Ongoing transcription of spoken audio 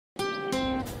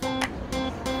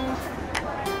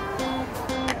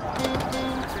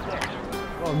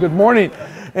Well, good morning,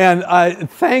 and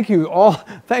thank you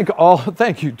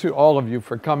to all of you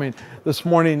for coming this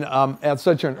morning at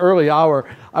such an early hour.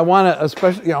 I want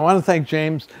to thank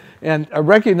James and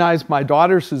recognize my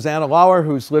daughter Susanna Lauer,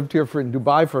 who's lived here in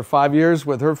Dubai for 5 years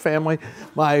with her family.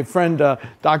 My friend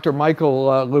Dr. Michael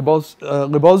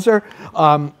Libozer,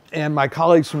 and my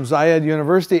colleagues from Zayed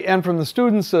University, and from the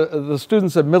students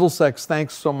of Middlesex.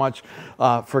 Thanks so much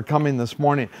for coming this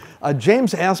morning.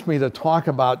 James asked me to talk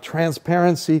about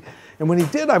transparency, and when he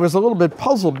did, I was a little bit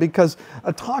puzzled because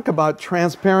a talk about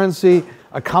transparency,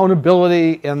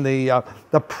 accountability, and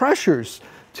the pressures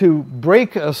to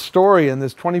break a story in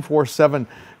this 24/7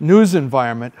 news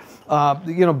environment,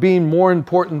 being more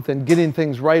important than getting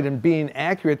things right and being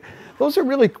accurate. Those are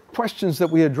really questions that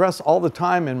we address all the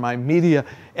time in my media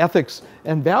ethics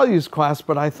and values class,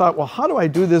 but I thought, well, how do I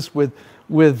do this with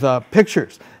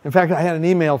pictures? In fact, I had an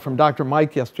email from Dr.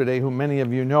 Mike yesterday, who many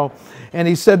of you know, and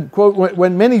he said, quote,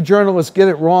 "When many journalists get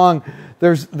it wrong,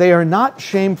 they are not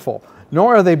shameful,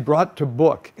 nor are they brought to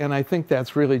book." And I think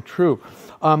that's really true.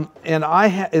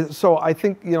 So I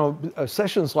think,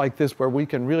 sessions like this where we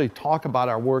can really talk about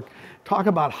our work, talk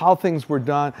about how things were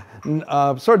done,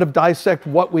 sort of dissect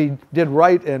what we did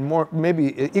right, and more,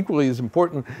 maybe equally as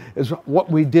important, is what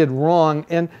we did wrong,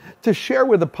 and to share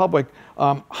with the public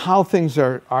how things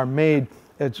are made.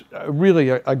 It's really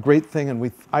a great thing,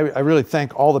 and I really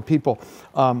thank all the people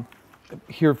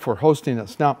here for hosting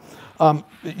us. Now,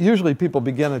 usually people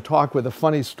begin a talk with a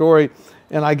funny story,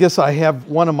 and I guess I have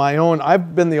one of my own.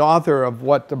 I've been the author of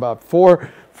about four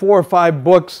or five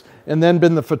books, and then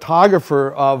been the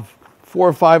photographer of 4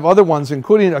 or 5 other ones,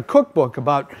 including a cookbook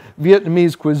about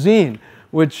Vietnamese cuisine,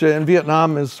 which in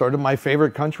Vietnam is sort of my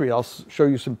favorite country. I'll show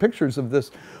you some pictures of this,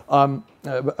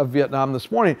 of Vietnam this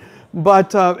morning.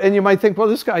 But, and you might think, well,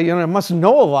 this guy, must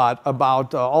know a lot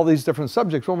about all these different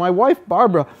subjects. Well, my wife,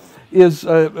 Barbara, is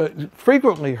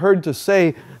frequently heard to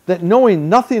say that knowing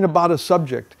nothing about a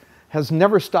subject has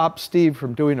never stopped Steve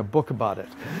from doing a book about it.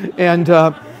 And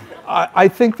I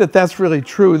think that that's really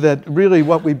true, that really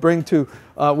what we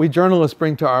journalists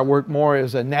bring to our work more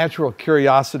is a natural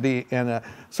curiosity and a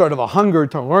sort of a hunger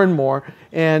to learn more.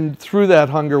 And through that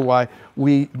hunger, why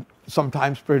we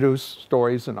sometimes produce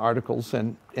stories and articles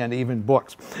and even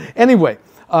books. Anyway,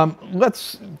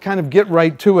 let's kind of get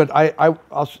right to it.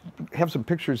 I'll have some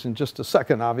pictures in just a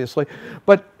second, obviously.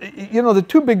 But, the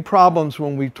two big problems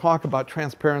when we talk about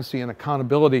transparency and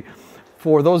accountability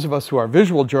for those of us who are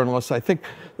visual journalists, I think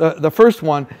the first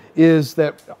one is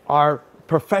that our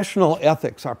professional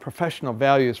ethics, our professional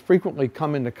values frequently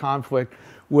come into conflict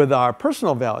with our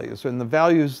personal values and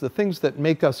the things that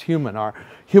make us human, our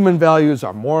human values,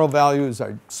 our moral values,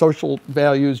 our social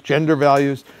values, gender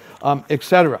values,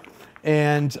 etc.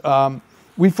 And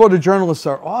we photojournalists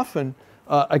are often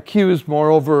accused,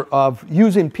 moreover, of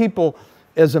using people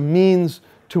as a means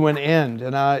to an end.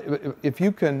 And if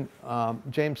you can,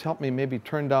 James, help me maybe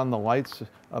turn down the lights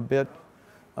a bit.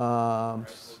 Okay.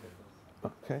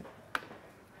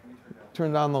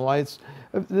 Turn down the lights.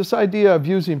 This idea of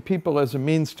using people as a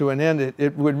means to an end,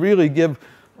 it would really give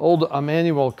old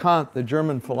Immanuel Kant, the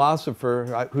German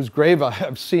philosopher, whose grave I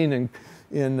have seen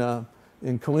in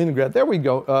Kaliningrad, there we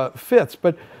go, fits.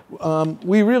 But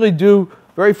we really do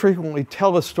very frequently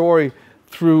tell a story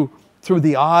through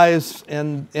the eyes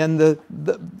and the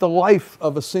life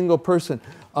of a single person.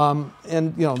 And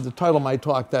the title of my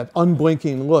talk, That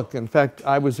Unblinking Look. In fact,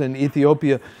 I was in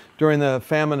Ethiopia during the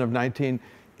famine of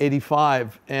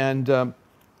 1985, and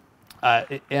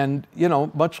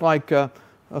much like a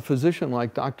physician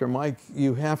like Dr. Mike,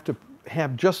 you have to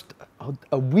have just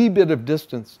a wee bit of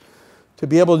distance to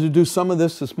be able to do some of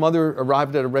this. This mother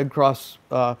arrived at a Red Cross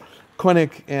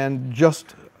clinic, and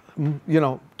just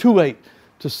too late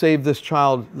to save this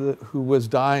child who was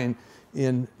dying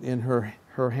in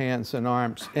her hands and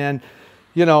arms. And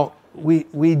we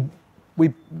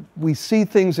see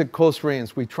things at close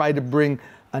range. We try to bring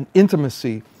an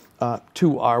intimacy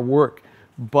to our work,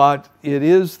 but it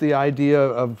is the idea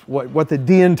of what the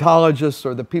deontologists,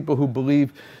 or the people who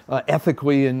believe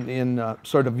ethically in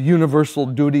sort of universal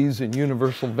duties and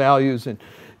universal values and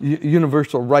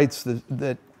universal rights,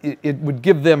 that it would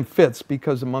give them fits,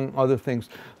 because among other things,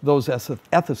 those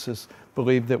ethicists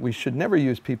believe that we should never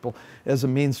use people as a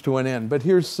means to an end. But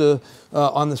here's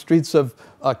on the streets of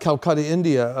Calcutta,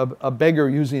 India, a beggar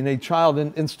using a child.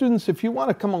 And students, if you want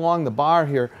to come along the bar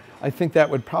here, I think that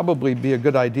would probably be a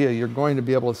good idea. You're going to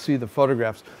be able to see the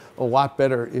photographs a lot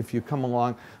better if you come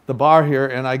along the bar here.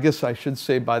 And I guess I should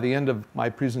say, by the end of my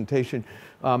presentation,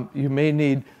 you may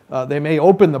need, they may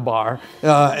open the bar,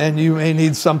 and you may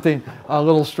need something a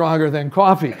little stronger than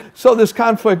coffee. So this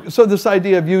conflict, so this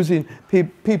idea of using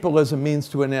people as a means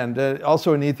to an end.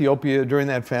 Also in Ethiopia during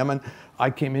that famine, I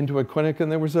came into a clinic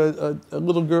and there was a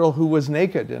little girl who was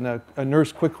naked, and a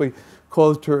nurse quickly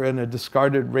clothed her in a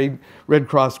discarded Red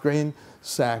Cross grain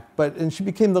sack. And she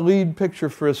became the lead picture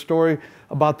for a story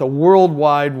about the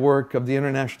worldwide work of the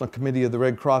International Committee of the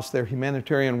Red Cross, their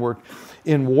humanitarian work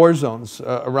in war zones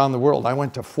around the world. I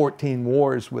went to 14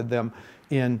 wars with them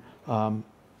in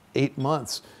 8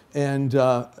 months.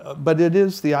 But it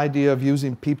is the idea of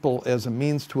using people as a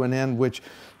means to an end, which,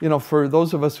 you know, for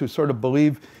those of us who sort of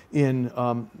believe in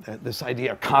this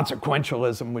idea of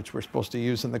consequentialism, which we're supposed to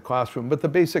use in the classroom, but the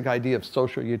basic idea of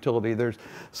social utility, there's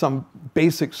some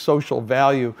basic social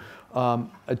value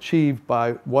achieved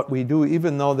by what we do,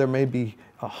 even though there may be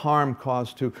a harm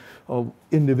caused to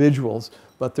individuals,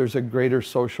 but there's a greater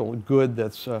social good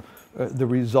that's the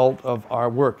result of our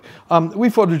work. We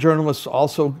photojournalists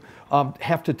also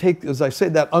have to take, as I say,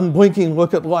 that unblinking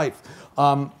look at life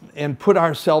and put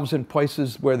ourselves in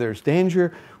places where there's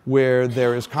danger, where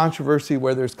there is controversy,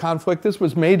 where there's conflict. This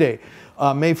was May Day,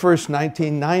 May 1st,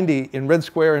 1990, in Red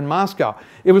Square in Moscow.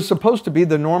 It was supposed to be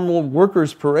the normal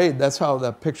workers' parade. That's how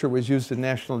the picture was used in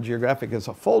National Geographic as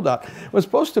a fold-out. It was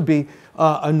supposed to be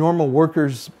a normal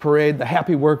workers' parade, the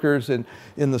happy workers in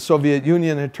the Soviet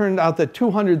Union. It turned out that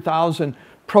 200,000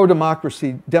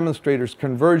 pro-democracy demonstrators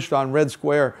converged on Red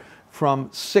Square from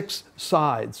 6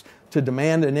 sides to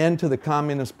demand an end to the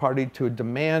Communist Party, to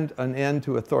demand an end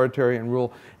to authoritarian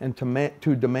rule, and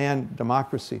to demand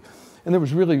democracy. And there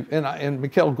was really, and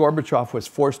Mikhail Gorbachev was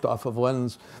forced off of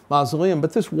Lenin's mausoleum,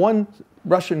 but this one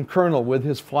Russian colonel with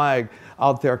his flag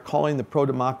out there calling the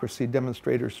pro-democracy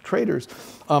demonstrators traitors,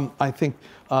 I think,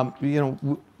 you know,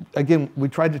 again, we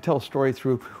tried to tell a story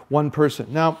through one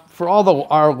person. Now, for all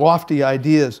our lofty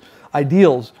ideals,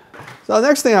 so the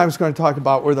next thing I was going to talk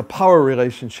about were the power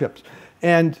relationships.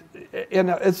 And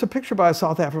it's a picture by a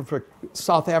South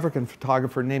African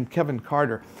photographer named Kevin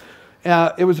Carter.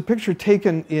 It was a picture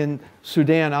taken in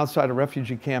Sudan outside a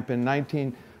refugee camp in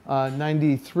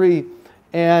 1993.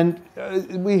 And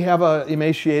we have an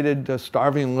emaciated,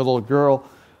 starving little girl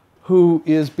who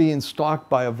is being stalked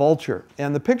by a vulture.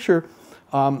 And the picture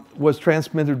was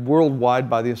transmitted worldwide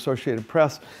by the Associated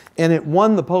Press, and it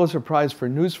won the Pulitzer Prize for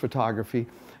News Photography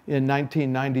in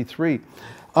 1993.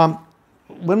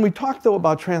 When we talked, though,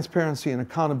 about transparency and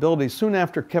accountability, soon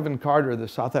after Kevin Carter, the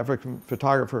South African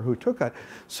photographer who took it,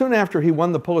 soon after he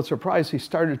won the Pulitzer Prize, he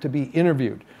started to be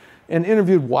interviewed, and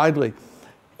interviewed widely.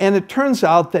 And it turns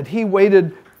out that he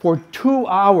waited for 2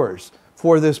 hours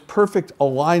for this perfect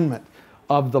alignment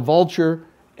of the vulture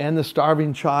and the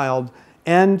starving child,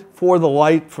 and for the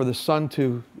light, for the sun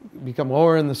to become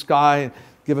lower in the sky and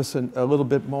give us a little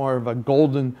bit more of a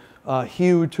golden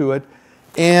hue to it.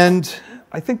 And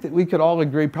I think that we could all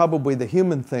agree probably the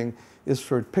human thing is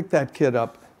to pick that kid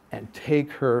up and take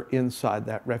her inside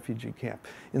that refugee camp.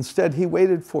 Instead, he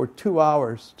waited for 2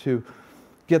 hours to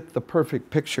get the perfect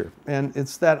picture. And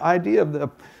it's that idea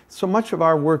of so much of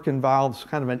our work involves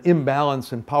kind of an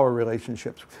imbalance in power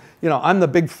relationships. You know, I'm the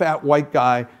big fat white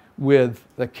guy with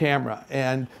the camera,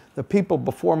 and the people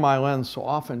before my lens so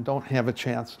often don't have a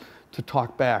chance to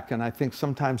talk back. And I think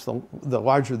sometimes the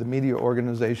larger the media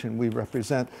organization we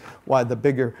represent, why the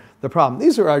bigger the problem.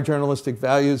 These are our journalistic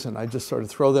values, and I just sort of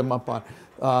throw them up on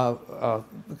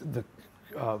the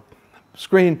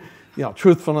screen. You know,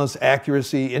 truthfulness,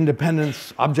 accuracy,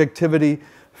 independence, objectivity,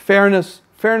 fairness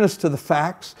to the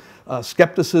facts,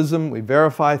 skepticism. We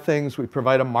verify things. We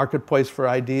provide a marketplace for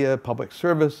idea, public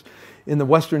service. In the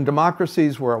Western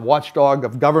democracies, we're a watchdog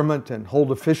of government and hold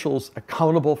officials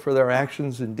accountable for their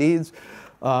actions and deeds.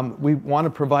 We want to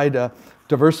provide a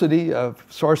diversity of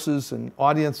sources and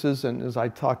audiences, and as I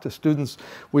talk to students,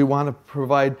 we want to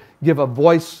give a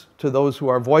voice to those who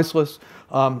are voiceless.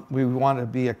 We want to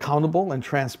be accountable and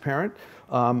transparent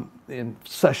in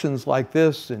sessions like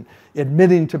this, and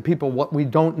admitting to people what we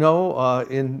don't know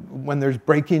when there's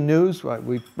breaking news.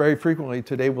 We very frequently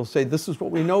today will say, this is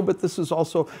what we know, but this is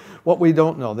also what we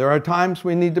don't know. There are times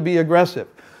we need to be aggressive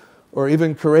or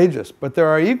even courageous, but there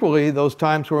are equally those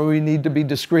times where we need to be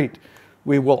discreet.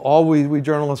 We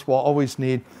journalists will always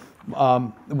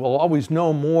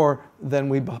know more than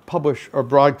we publish or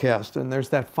broadcast, and there's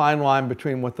that fine line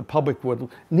between what the public would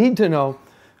need to know and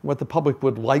what the public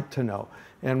would like to know.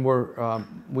 And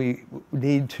we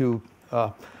need to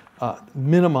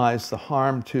minimize the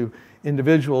harm to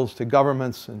individuals, to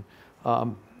governments, and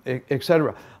et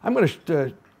cetera. I'm going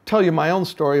to tell you my own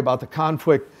story about the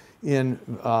conflict in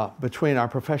between our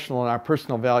professional and our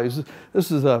personal values.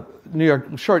 This is a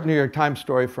short New York Times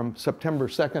story from September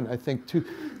 2nd, I think,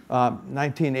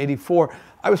 1984.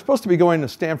 I was supposed to be going to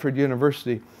Stanford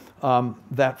University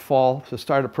that fall to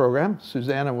start a program.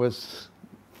 Susanna was,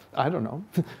 I don't know,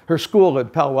 her school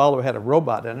at Palo Alto had a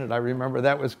robot in it. I remember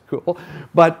that was cool.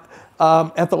 But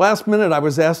at the last minute, I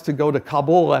was asked to go to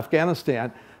Kabul,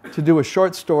 Afghanistan, to do a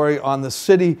short story on the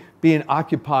city being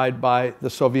occupied by the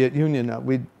Soviet Union.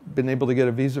 We'd been able to get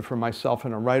a visa for myself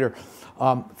and a writer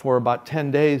for about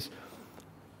 10 days.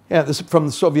 Yeah, this is from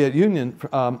the Soviet Union,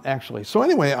 actually. So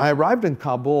anyway, I arrived in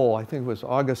Kabul, I think it was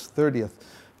August 30th,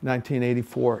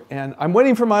 1984, and I'm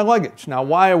waiting for my luggage. Now,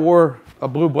 why I wore a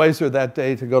blue blazer that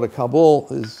day to go to Kabul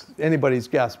is anybody's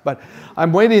guess, but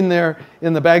I'm waiting there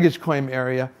in the baggage claim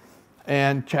area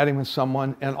and chatting with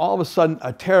someone, and all of a sudden,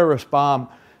 a terrorist bomb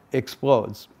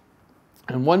explodes.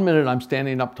 And one minute I'm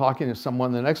standing up talking to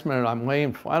someone, the next minute I'm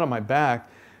laying flat on my back,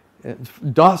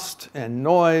 dust and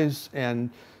noise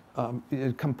and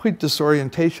complete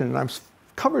disorientation, and I'm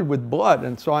covered with blood.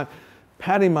 And so I'm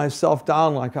patting myself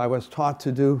down like I was taught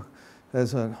to do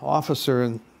as an officer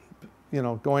and, you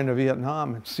know, going to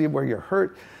Vietnam and see where you're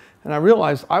hurt. And I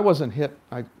realized I wasn't hit.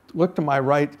 I looked to my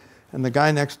right, and the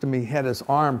guy next to me had his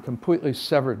arm completely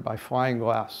severed by flying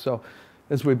glass. So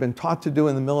as we've been taught to do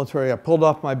in the military, I pulled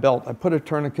off my belt, I put a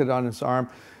tourniquet on his arm,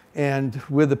 and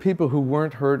with the people who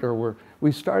weren't hurt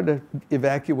we started to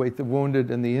evacuate the wounded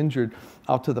and the injured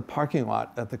out to the parking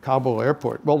lot at the Kabul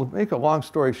airport. Well, to make a long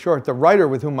story short, the writer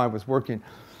with whom I was working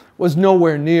was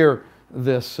nowhere near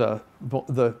this,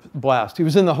 the blast. He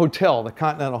was in the hotel, the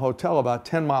Continental Hotel, about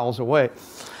 10 miles away.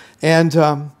 And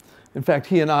in fact,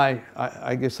 he and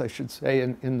I guess I should say,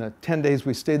 in the 10 days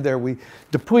we stayed there, we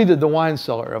depleted the wine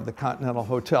cellar of the Continental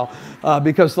Hotel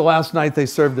because the last night they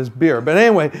served us beer. But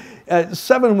anyway,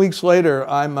 7 weeks later,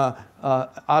 I'm out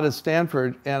at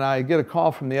Stanford, and I get a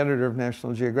call from the editor of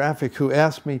National Geographic who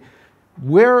asked me,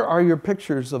 "Where are your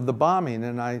pictures of the bombing?"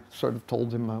 And I sort of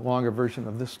told him a longer version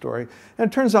of this story.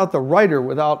 And it turns out the writer,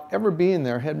 without ever being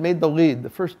there, had made the lead, the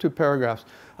first 2 paragraphs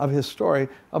of his story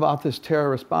about this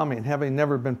terrorist bombing, having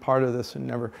never been part of this and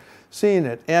never seen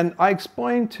it. And I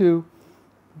explained to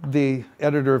the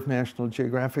editor of National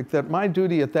Geographic that my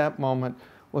duty at that moment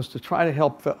was to try to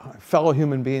help fellow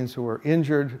human beings who were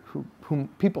injured, whom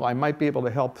people I might be able to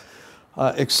help,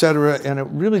 etc. And it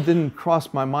really didn't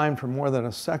cross my mind for more than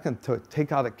a second to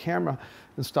take out a camera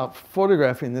and start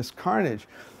photographing this carnage.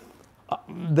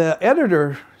 The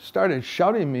editor started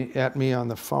shouting at me on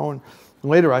the phone.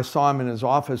 Later, I saw him in his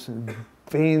office, and the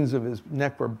veins of his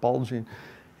neck were bulging.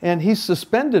 And he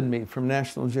suspended me from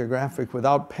National Geographic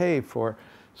without pay for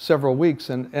several weeks.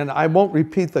 And I won't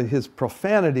repeat his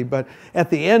profanity, but at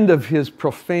the end of his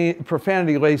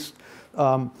profanity-laced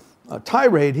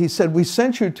tirade, he said, "We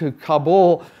sent you to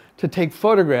Kabul to take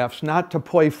photographs, not to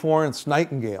play Florence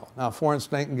Nightingale." Now,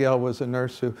 Florence Nightingale was a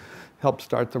nurse who helped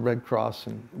start the Red Cross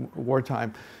in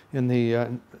wartime in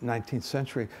the 19th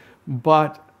century.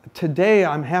 But today,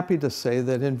 I'm happy to say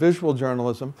that in visual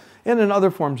journalism and in other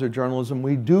forms of journalism,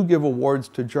 we do give awards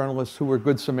to journalists who were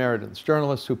good Samaritans,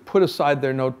 journalists who put aside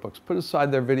their notebooks, put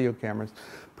aside their video cameras,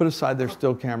 put aside their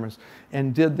still cameras,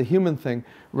 and did the human thing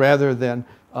rather than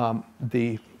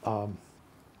the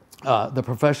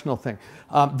professional thing.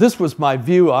 This was my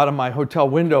view out of my hotel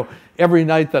window every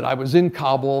night that I was in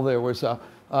Kabul. There was the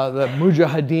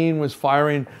Mujahideen was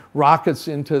firing rockets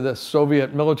into the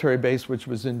Soviet military base, which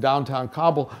was in downtown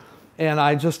Kabul. And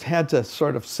I just had to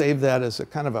sort of save that as a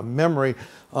kind of a memory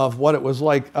of what it was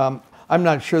like. I'm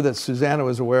not sure that Susanna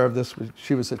was aware of this.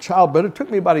 She was a child, but it took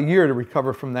me about a year to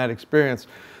recover from that experience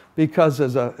because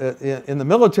in the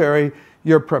military,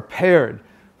 you're prepared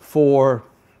for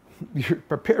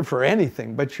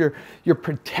anything, but you're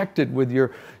protected with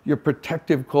your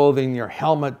protective clothing, your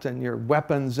helmet, and your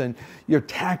weapons, and your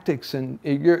tactics, and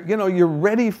you're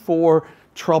ready for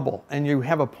trouble, and you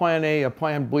have a plan A, a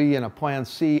plan B, and a plan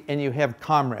C, and you have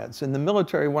comrades. In the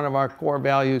military, one of our core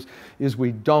values is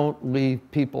we don't leave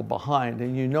people behind,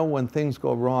 and when things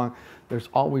go wrong, there's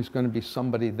always going to be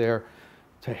somebody there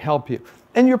to help you,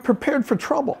 and you're prepared for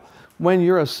trouble when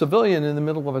you're a civilian in the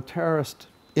middle of a terrorist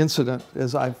incident,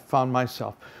 as I've found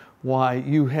myself. Why,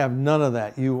 you have none of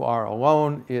that. You are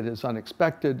alone. It is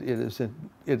unexpected.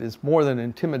 It is more than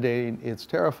intimidating. It's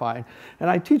terrifying.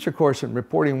 And I teach a course in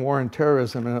reporting war and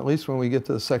terrorism, and at least when we get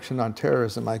to the section on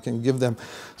terrorism, I can give them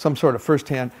some sort of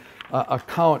firsthand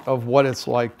account of what it's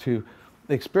like to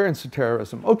the experience of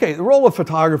terrorism. Okay, the role of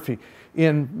photography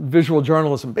in visual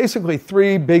journalism. Basically,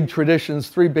 three big traditions,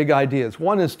 three big ideas.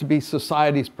 One is to be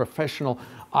society's professional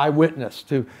eyewitness,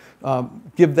 to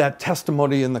give that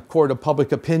testimony in the court of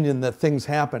public opinion that things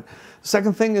happen.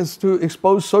 Second thing is to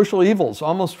expose social evils,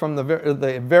 almost from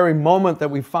the very moment that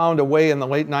we found a way in the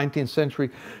late 19th century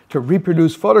to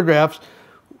reproduce photographs.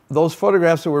 Those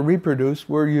photographs that were reproduced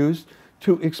were used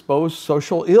to expose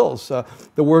social ills.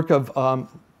 The work of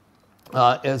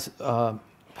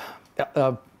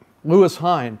Lewis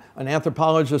Hine, an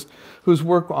anthropologist whose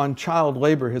work on child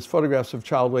labor, his photographs of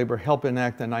child labor, helped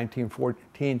enact the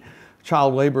 1914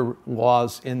 child labor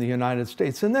laws in the United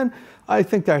States. And then I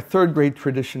think our third great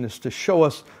tradition is to show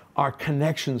us our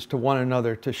connections to one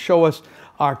another, to show us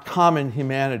our common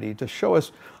humanity, to show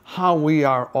us how we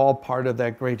are all part of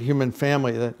that great human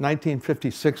family. In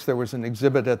 1956, there was an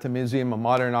exhibit at the Museum of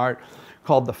Modern Art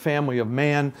called The Family of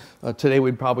Man. Today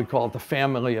we'd probably call it The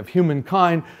Family of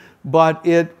Humankind, but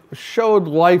it showed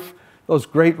life, those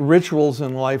great rituals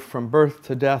in life from birth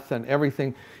to death and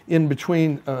everything in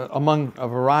between among a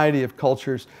variety of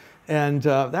cultures. And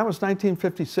that was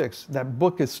 1956. That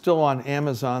book is still on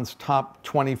Amazon's top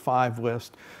 25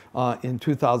 list in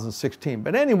 2016.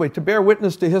 But anyway, to bear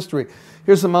witness to history,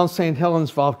 here's the Mount St.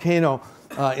 Helens volcano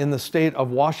in the state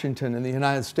of Washington in the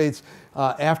United States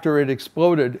after it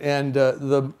exploded. And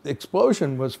the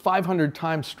explosion was 500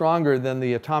 times stronger than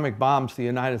the atomic bombs the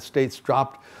United States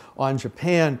dropped on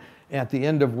Japan at the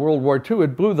end of World War II.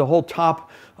 It blew the whole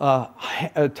top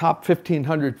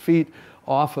 1,500 feet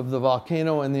off of the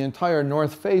volcano and the entire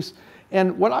north face.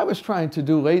 And what I was trying to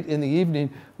do late in the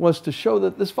evening was to show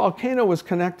that this volcano was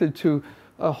connected to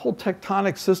a whole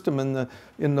tectonic system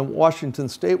in the Washington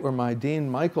state where my dean,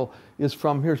 Michael, is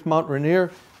from. Here's Mount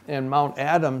Rainier and Mount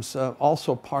Adams,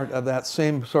 also part of that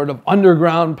same sort of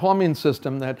underground plumbing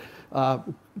system that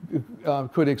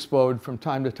could explode from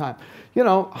time to time. You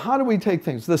know, how do we take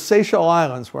things? The Seychelles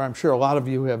Islands, where I'm sure a lot of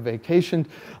you have vacationed,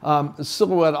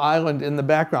 Silhouette Island in the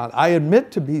background. I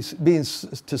admit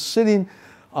to sitting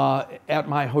at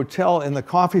my hotel in the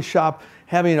coffee shop,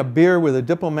 having a beer with a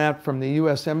diplomat from the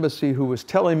U.S. Embassy who was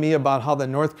telling me about how the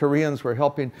North Koreans were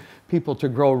helping people to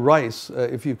grow rice,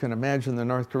 if you can imagine the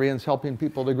North Koreans helping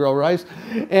people to grow rice.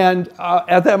 And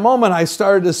at that moment, I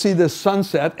started to see this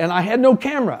sunset, and I had no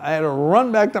camera. I had to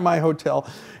run back to my hotel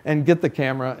and get the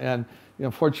camera, and you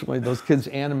know, fortunately, those kids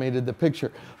animated the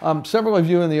picture. Several of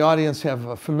you in the audience have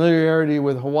a familiarity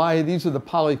with Hawaii. These are the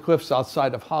Pali Cliffs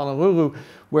outside of Honolulu,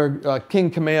 where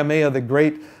King Kamehameha the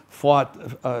Great fought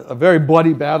a very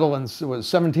bloody battle in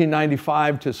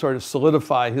 1795 to sort of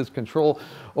solidify his control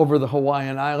over the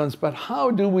Hawaiian Islands. But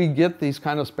how do we get these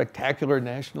kind of spectacular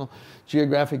National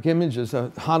Geographic images?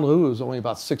 Honolulu is only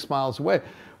about 6 miles away.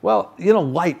 Well, you know,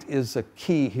 light is a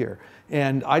key here.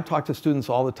 And I talk to students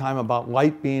all the time about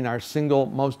light being our single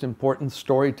most important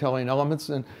storytelling elements.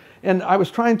 And I was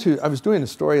doing a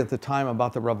story at the time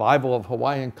about the revival of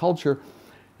Hawaiian culture,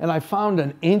 and I found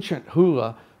an ancient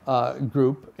hula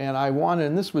group,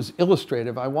 and this was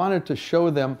illustrative, I wanted to show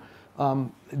them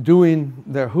doing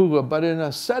their hula, but in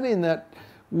a setting that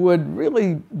would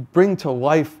really bring to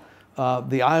life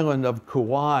the island of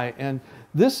Kauai. And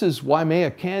this is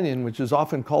Waimea Canyon, which is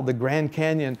often called the Grand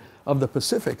Canyon of the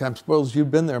Pacific. I suppose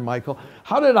you've been there, Michael.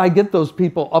 How did I get those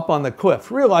people up on the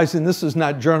cliff? Realizing this is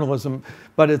not journalism,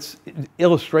 but it's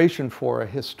illustration for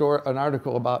an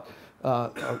article about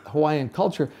Hawaiian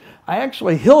culture. I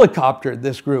actually helicoptered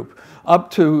this group up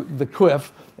to the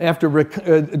cliff after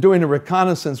doing a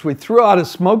reconnaissance. We threw out a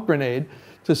smoke grenade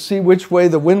to see which way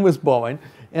the wind was blowing,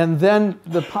 and then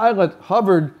the pilot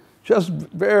hovered just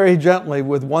very gently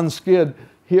with one skid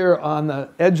here on the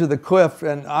edge of the cliff,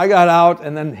 and I got out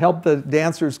and then helped the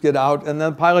dancers get out, and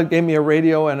then the pilot gave me a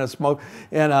radio and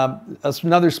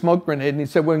another smoke grenade, and he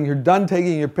said, when you're done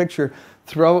taking your picture,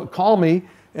 call me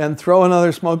and throw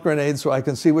another smoke grenade so I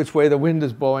can see which way the wind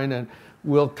is blowing, and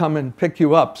we'll come and pick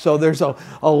you up. So there's a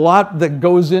lot that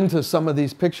goes into some of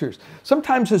these pictures.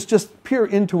 Sometimes it's just pure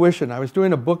intuition. I was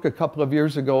doing a book a couple of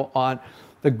years ago on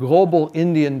the global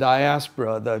Indian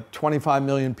diaspora, the 25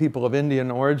 million people of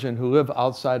Indian origin who live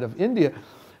outside of India.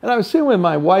 And I was sitting with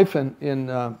my wife in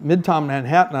Midtown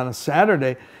Manhattan on a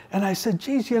Saturday, and I said,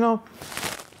 geez, you know,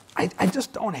 I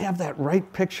just don't have that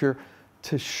right picture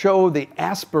to show the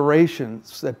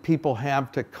aspirations that people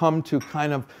have to come to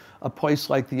kind of a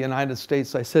place like the United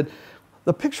States. I said,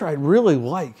 the picture I'd really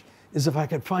like is if I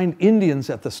could find Indians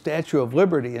at the Statue of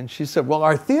Liberty. And she said, well,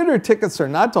 our theater tickets are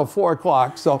not till 4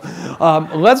 o'clock, so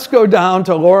let's go down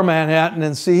to Lower Manhattan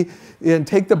and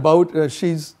take the boat.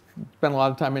 She's spent a lot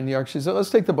of time in New York. She said,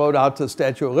 let's take the boat out to the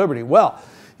Statue of Liberty. Well,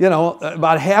 you know,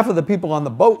 about half of the people on the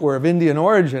boat were of Indian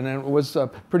origin, and it was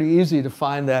pretty easy to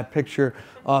find that picture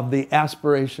of the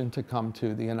aspiration to come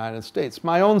to the United States.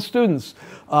 My own students,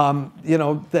 you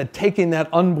know, that taking that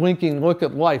unblinking look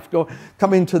at life,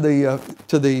 coming to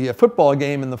the football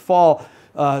game in the fall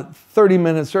 30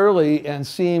 minutes early and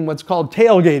seeing what's called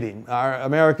tailgating. Our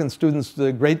American students,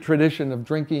 the great tradition of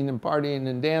drinking and partying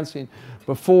and dancing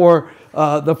before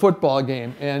the football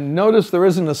game. And notice there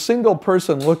isn't a single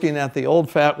person looking at the old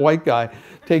fat white guy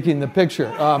taking the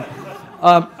picture.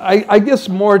 I guess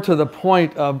more to the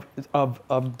point of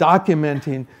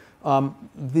documenting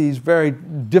these very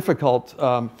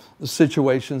difficult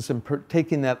situations and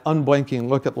taking that unblinking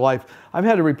look at life. I've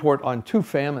had a report on 2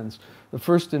 famines. The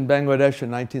first in Bangladesh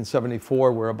in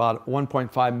 1974, where about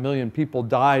 1.5 million people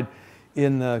died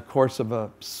in the course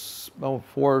of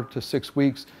 4 to 6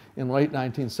 weeks in late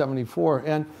 1974.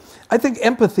 And I think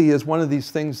empathy is one of these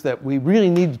things that we really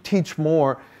need to teach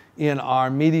more in our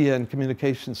media and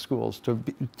communication schools, to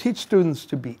teach students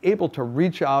to be able to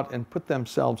reach out and put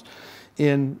themselves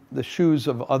in the shoes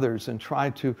of others and try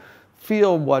to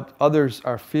feel what others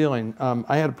are feeling.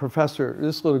 I had a professor,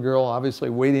 this little girl obviously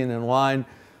waiting in line,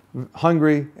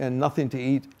 hungry and nothing to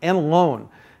eat and alone.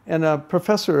 And a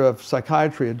professor of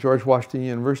psychiatry at George Washington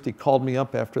University called me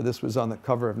up after this was on the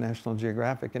cover of National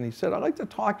Geographic, and he said, I'd like to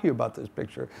talk to you about this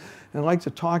picture, and I'd like to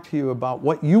talk to you about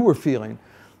what you were feeling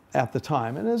at the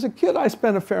time. And as a kid, I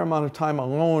spent a fair amount of time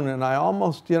alone, and I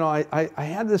almost, you know, I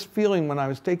had this feeling when I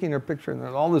was taking her picture and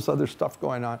there's all this other stuff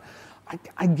going on.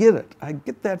 I get it. I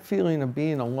get that feeling of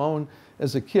being alone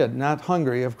as a kid, not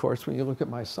hungry, of course, when you look at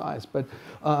my size, but,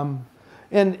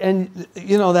 and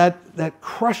you know, that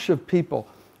crush of people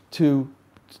to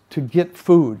get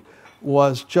food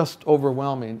was just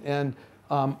overwhelming. And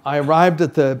I arrived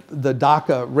at the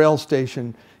Dhaka rail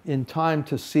station in time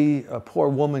to see a poor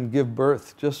woman give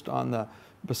birth just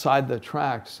beside the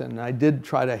tracks, and I did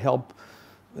try to help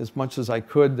as much as I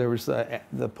could. There was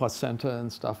the placenta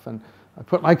and stuff, and I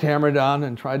put my camera down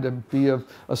and tried to be of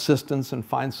assistance and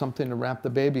find something to wrap the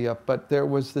baby up. But there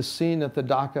was this scene at the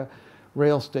Dhaka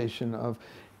rail station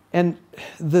and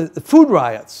the food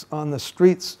riots on the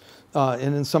streets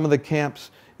and in some of the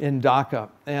camps in Dhaka.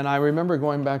 And I remember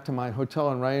going back to my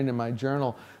hotel and writing in my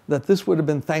journal that this would have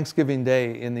been Thanksgiving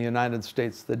Day in the United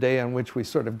States, the day on which we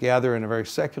sort of gather in a very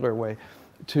secular way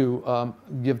to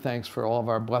give thanks for all of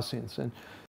our blessings. And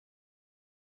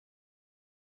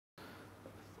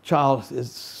child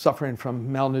is suffering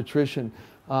from malnutrition.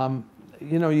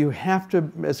 You know, you have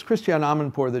to, as Christiane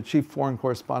Amanpour, the chief foreign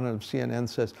correspondent of CNN,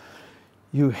 says,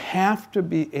 you have to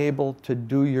be able to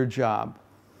do your job.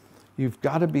 You've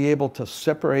got to be able to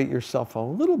separate yourself a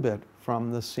little bit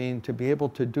from the scene to be able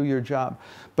to do your job,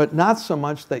 but not so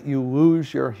much that you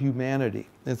lose your humanity.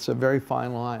 It's a very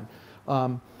fine line.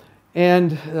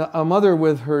 And a mother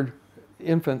with her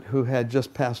infant who had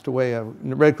just passed away, a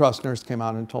Red Cross nurse came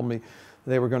out and told me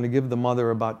they were going to give the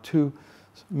mother about 2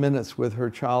 minutes with her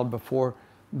child before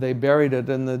they buried it.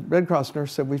 And the Red Cross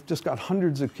nurse said, we've just got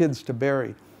hundreds of kids to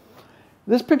bury.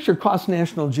 This picture cost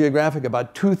National Geographic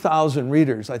about 2,000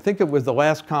 readers. I think it was, the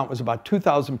last count was about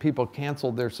 2,000 people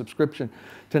canceled their subscription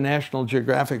to National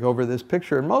Geographic over this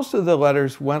picture. And most of the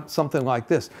letters went something like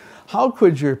this. How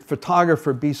could your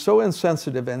photographer be so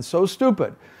insensitive and so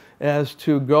stupid as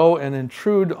to go and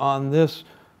intrude on this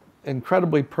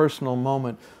incredibly personal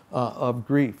moment of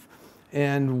grief?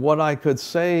 And what I could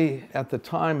say at the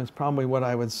time is probably what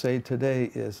I would say today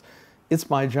is, it's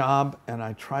my job, and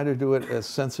I try to do it as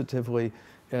sensitively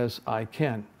as I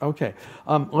can. Okay,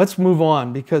 let's move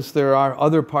on, because there are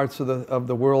other parts of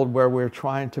the world where we're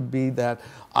trying to be that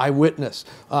eyewitness.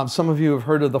 Some of you have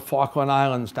heard of the Falkland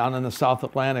Islands down in the South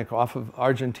Atlantic off of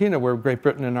Argentina, where Great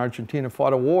Britain and Argentina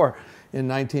fought a war in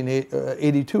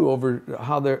 1982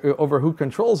 over who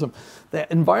controls them. The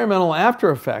environmental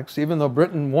after effects, even though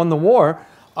Britain won the war,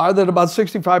 are that about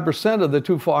 65% of the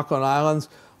 2 Falkland Islands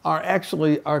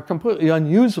are completely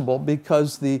unusable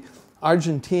because the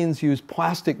Argentines used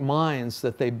plastic mines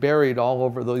that they buried all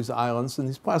over those islands, and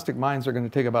these plastic mines are going to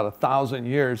take about 1,000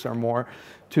 years or more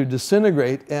to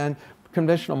disintegrate, and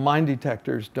conventional mine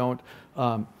detectors don't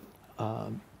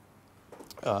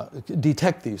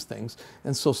detect these things,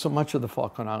 and so much of the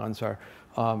Falkland Islands are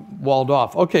walled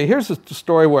off. Okay, here's a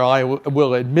story where I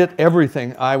will admit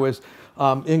everything. I was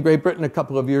in Great Britain a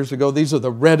couple of years ago. These are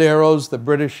the Red Arrows, the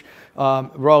British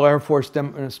Royal Air Force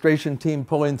demonstration team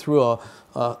pulling through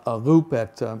a loop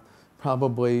at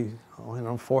probably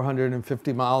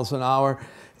 450 miles an hour.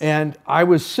 And I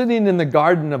was sitting in the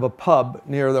garden of a pub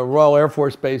near the Royal Air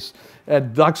Force Base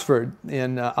at Duxford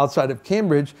outside of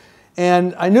Cambridge.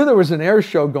 And I knew there was an air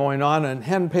show going on and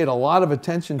hadn't paid a lot of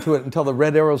attention to it until the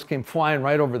red arrows came flying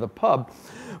right over the pub.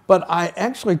 But I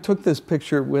actually took this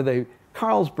picture with a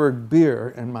Carlsberg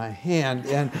beer in my hand,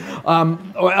 and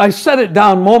I set it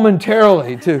down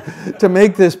momentarily to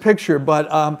make this picture. But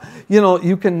you know,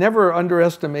 you can never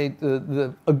underestimate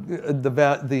the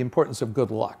importance of good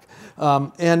luck.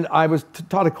 And I was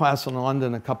taught a class in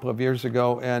London a couple of years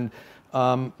ago, and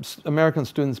American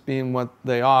students being what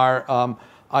they are,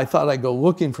 I thought I'd go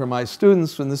looking for my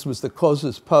students, and this was the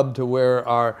closest pub to where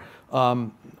our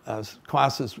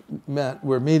classes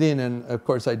were meeting, and of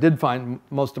course I did find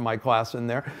most of my class in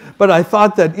there. But I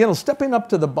thought that, you know, stepping up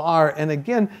to the bar, and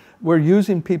again, we're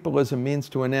using people as a means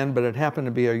to an end, but it happened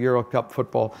to be a Euro Cup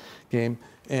football game,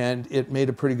 and it made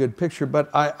a pretty good picture. But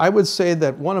I would say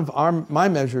that one of my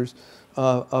measures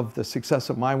of the success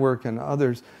of my work and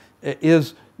others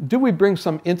is, do we bring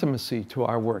some intimacy to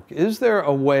our work? Is there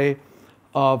a way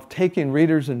of taking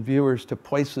readers and viewers to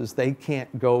places they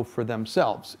can't go for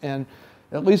themselves? And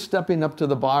at least stepping up to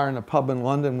the bar in a pub in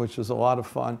London, which is a lot of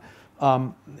fun,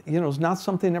 you know, is not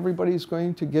something everybody's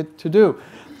going to get to do.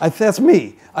 That's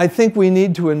me. I think we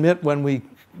need to admit when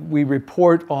we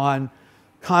report on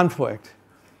conflict,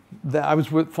 that I was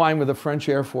flying with the French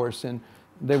Air Force, and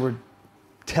they were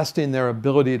testing their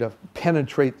ability to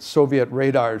penetrate Soviet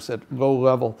radars at low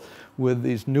level with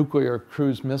these nuclear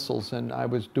cruise missiles, and I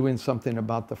was doing something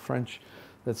about the French.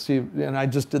 And I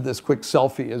just did this quick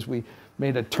selfie as we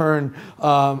made a turn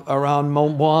around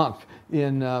Mont Blanc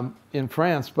in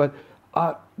France. But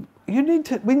we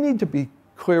need to be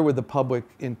clear with the public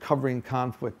in covering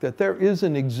conflict that there is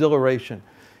an exhilaration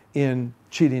in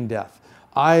cheating death.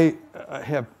 I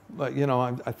have, you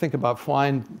know, I think about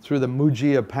flying through the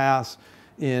Mujia Pass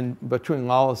between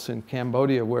Laos and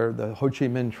Cambodia, where the Ho Chi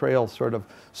Minh Trail sort of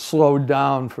slowed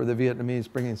down for the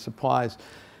Vietnamese bringing supplies.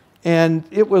 And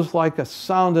it was like a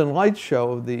sound and light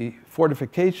show, the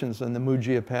fortifications in the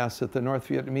Mujia Pass that the North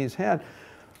Vietnamese had.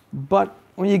 But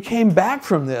when you came back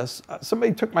from this,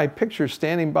 somebody took my picture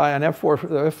standing by an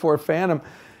F-4 Phantom,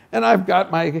 and I've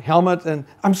got my helmet, and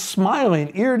I'm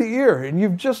smiling ear to ear. And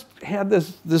you've just had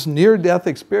this near-death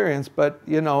experience, but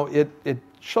you know, it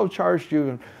so charged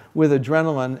you with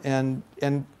adrenaline,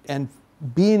 and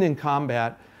being in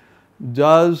combat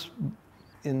does,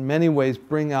 in many ways,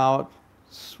 bring out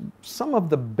some of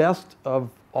the best of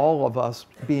all of us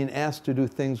being asked to do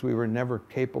things we were never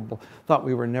thought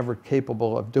we were never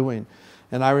capable of doing.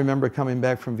 And I remember coming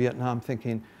back from Vietnam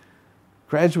thinking,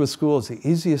 graduate school is the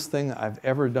easiest thing I've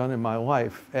ever done in my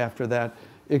life after that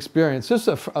experience. This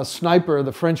is a sniper of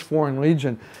the French Foreign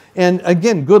Legion. And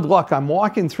again, good luck. I'm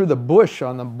walking through the bush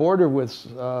on the border with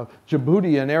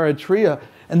Djibouti and Eritrea,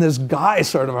 and this guy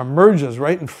sort of emerges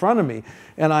right in front of me.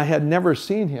 And I had never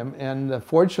seen him. And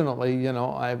fortunately, you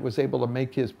know, I was able to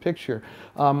make his picture.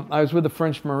 I was with the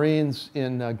French Marines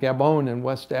in Gabon in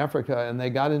West Africa, and they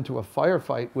got into a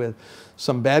firefight with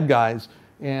some bad guys,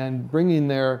 and bringing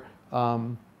their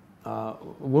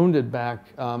wounded back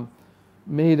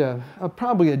made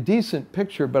probably a decent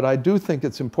picture, but I do think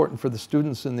it's important for the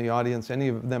students in the audience, any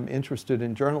of them interested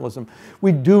in journalism,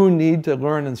 we do need to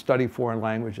learn and study foreign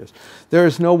languages. There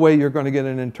is no way you're going to get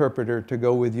an interpreter to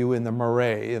go with you in the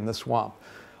marais, in the swamp.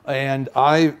 And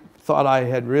I thought I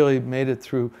had really made it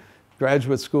through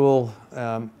graduate school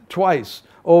twice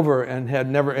over,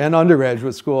 and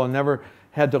undergraduate school, and never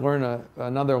had to learn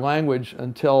another language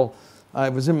until I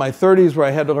was in my 30s where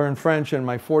I had to learn French, and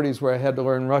my 40s where I had to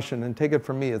learn Russian. And take it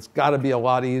from me, it's got to be a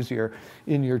lot easier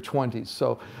in your 20s.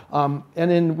 So,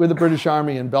 with the British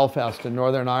Army in Belfast in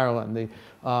Northern Ireland, the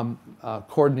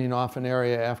cordoning off an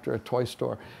area after a toy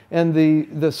store, and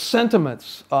the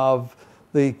sentiments of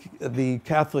the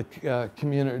Catholic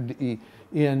community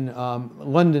in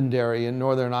Londonderry in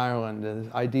Northern Ireland,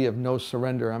 the idea of no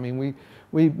surrender. I mean,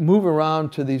 we move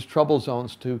around to these trouble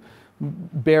zones to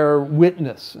bear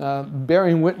witness.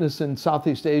 Bearing witness in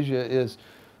Southeast Asia is,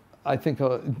 I think,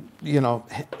 you know,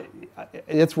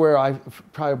 it's where I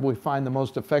probably find the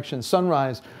most affection.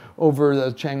 Sunrise over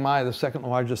the Chiang Mai, the second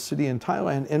largest city in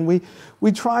Thailand, and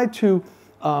we try to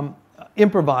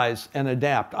improvise and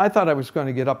adapt. I thought I was going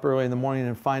to get up early in the morning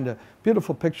and find a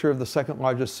beautiful picture of the second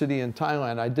largest city in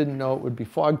Thailand. I didn't know it would be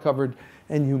fog covered,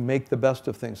 and you make the best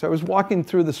of things. I was walking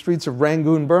through the streets of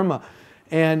Rangoon, Burma,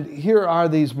 and here are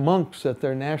these monks at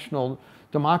their National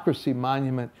Democracy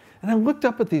Monument. And I looked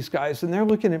up at these guys, and they're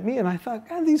looking at me, and I thought,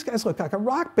 God, these guys look like a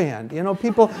rock band. You know,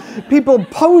 people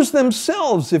pose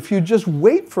themselves if you just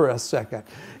wait for a second.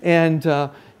 And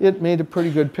it made a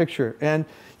pretty good picture. And,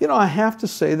 you know, I have to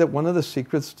say that one of the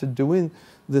secrets to doing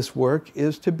this work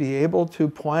is to be able to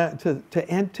plan,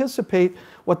 to anticipate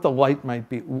what the light might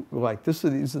be like.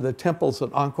 These are the temples at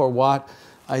Angkor Wat.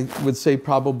 I would say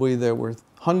probably there were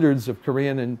hundreds of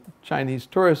Korean and Chinese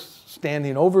tourists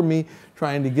standing over me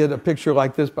trying to get a picture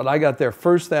like this, but I got there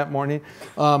first that morning.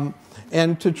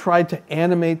 And to try to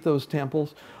animate those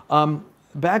temples.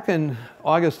 Back in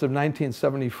August of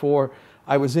 1974,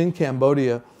 I was in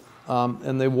Cambodia,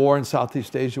 and the war in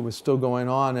Southeast Asia was still going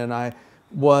on, and I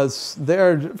was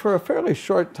there for a fairly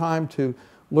short time to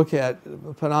look at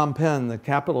Phnom Penh, the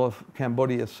capital of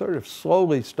Cambodia, sort of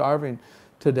slowly starving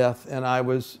to death, and I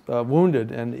was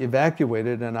wounded and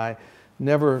evacuated, and I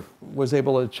never was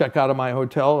able to check out of my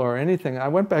hotel or anything. I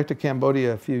went back to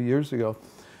Cambodia a few years ago,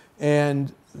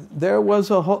 and there was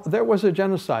a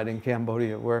genocide in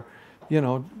Cambodia where,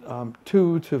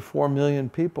 2 to 4 million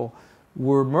people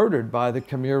were murdered by the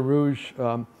Khmer Rouge,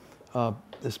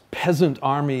 this peasant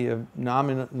army of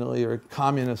nominally or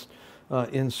communist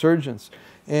insurgents.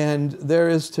 And there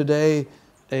is today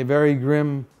a very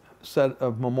grim set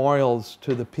of memorials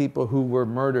to the people who were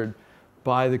murdered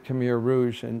by the Khmer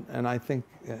Rouge. And I think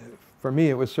for me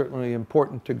it was certainly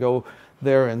important to go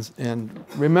there and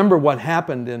remember what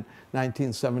happened in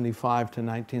 1975 to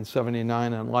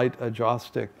 1979 and light a joss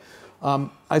stick.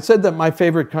 I said that my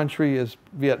favorite country is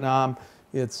Vietnam.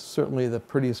 It's certainly the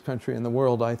prettiest country in the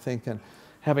world, I think, and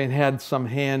having had some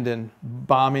hand in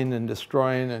bombing and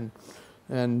destroying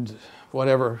and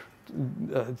whatever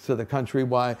to the country,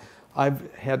 why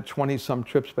I've had 20-some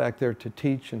trips back there to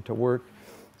teach and to work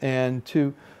and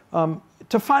to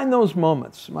find those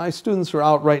moments. My students are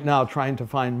out right now trying to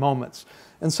find moments.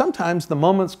 And sometimes the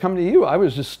moments come to you. I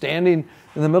was just standing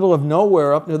in the middle of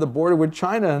nowhere up near the border with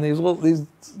China, and these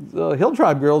hill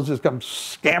tribe girls just come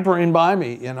scampering by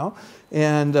me,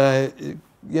 And,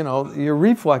 your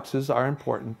reflexes are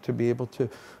important to be able to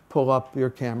pull up your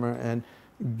camera and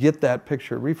get that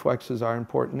picture. Reflexes are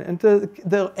important. And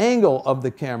the angle of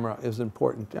the camera is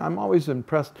important. I'm always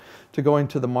impressed to go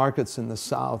into the markets in the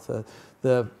South,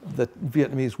 the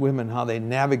Vietnamese women, how they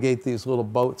navigate these little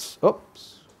boats.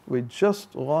 Oops, we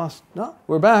just lost, no,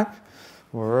 we're back.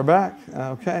 We're back,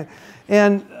 okay.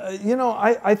 And,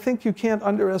 I think you can't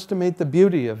underestimate the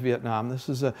beauty of Vietnam. This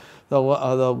is the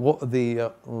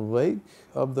Lake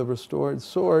of the Restored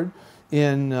Sword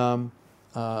in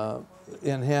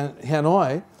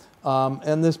Hanoi,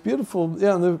 and this beautiful,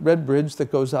 the red bridge that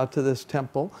goes out to this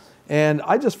temple. And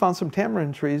I just found some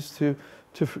tamarind trees to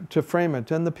frame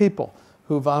it, and the people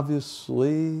who've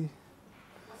obviously.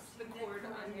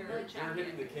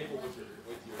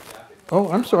 Oh,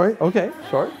 I'm sorry. Okay,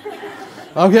 sorry.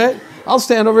 Okay, I'll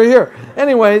stand over here.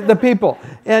 Anyway, the people.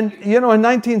 And, in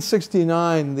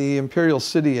 1969, the imperial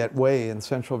city at Hue in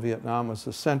central Vietnam was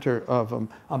the center of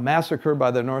a massacre by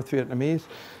the North Vietnamese.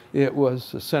 It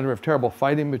was the center of terrible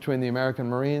fighting between the American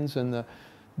Marines and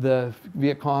the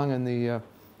Viet Cong and the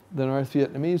North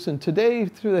Vietnamese. And today,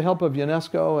 through the help of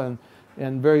UNESCO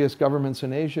and various governments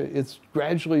in Asia, it's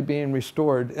gradually being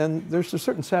restored. And there's a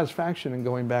certain satisfaction in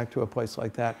going back to a place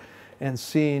like that and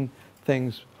seeing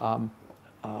things,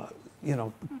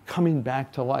 coming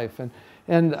back to life.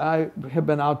 And I have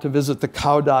been out to visit the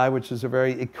Cao Dai, which is a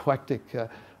very eclectic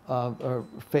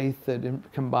faith that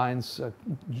combines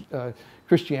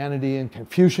Christianity and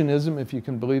Confucianism, if you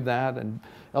can believe that, and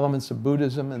elements of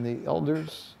Buddhism and the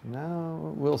elders. Now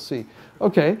we'll see.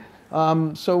 Okay,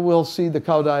 so we'll see the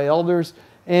Cao Dai elders,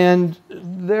 and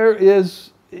there is,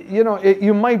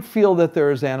 you might feel that there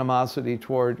is animosity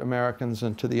toward Americans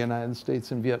and to the United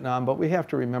States and Vietnam, but we have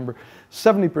to remember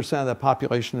 70% of the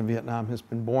population in Vietnam has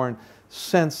been born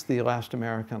since the last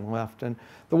American left. And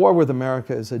the war with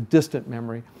America is a distant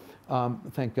memory,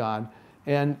 thank God.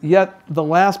 And yet the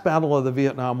last battle of the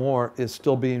Vietnam War is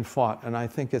still being fought. And I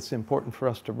think it's important for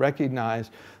us to recognize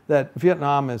that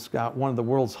Vietnam has got one of the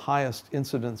world's highest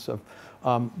incidents of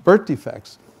birth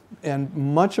defects. And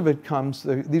much of it comes,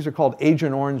 these are called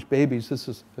Agent Orange babies. This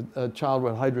is a child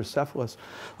with hydrocephalus.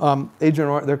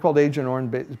 They're called Agent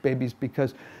Orange babies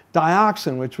because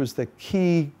dioxin, which was the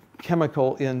key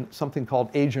chemical in something called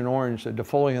Agent Orange, a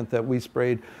defoliant that we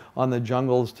sprayed on the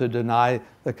jungles to deny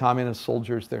the communist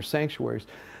soldiers their sanctuaries.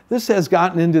 This has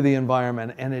gotten into the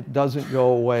environment and it doesn't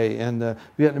go away. And the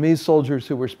Vietnamese soldiers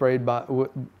who were sprayed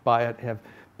by it have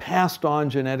passed on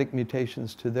genetic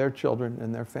mutations to their children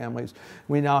and their families.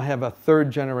 We now have a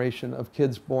third generation of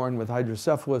kids born with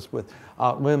hydrocephalus,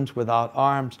 without limbs, without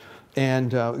arms,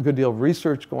 and a good deal of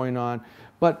research going on.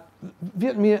 But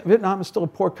Vietnam is still a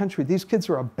poor country. These kids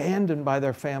are abandoned by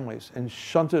their families and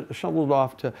shuttled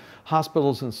off to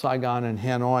hospitals in Saigon and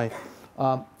Hanoi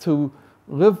to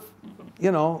live,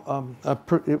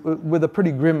 with a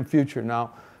pretty grim future.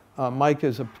 Now, Mike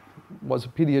was a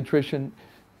pediatrician.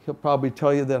 He'll probably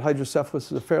tell you that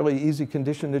hydrocephalus is a fairly easy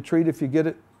condition to treat if you get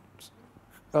it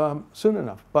soon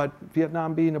enough. But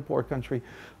Vietnam being a poor country,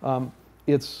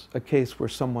 it's a case where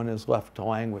someone is left to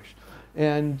languish.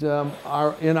 And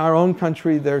in our own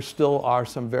country, there still are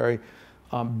some very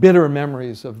bitter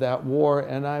memories of that war.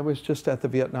 And I was just at the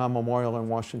Vietnam Memorial in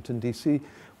Washington, D.C.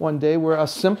 one day where a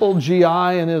simple GI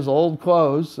in his old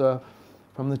clothes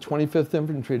from the 25th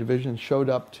Infantry Division showed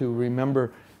up to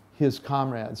remember his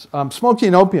comrades.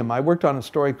 Smoking opium. I worked on a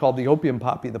story called The Opium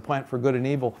Poppy, The Plant for Good and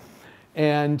Evil.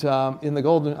 And in the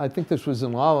Golden, I think this was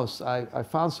in Laos, I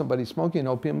found somebody smoking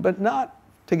opium, but not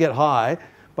to get high,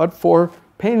 but for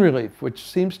pain relief, which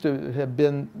seems to have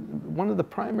been one of the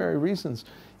primary reasons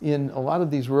in a lot of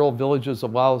these rural villages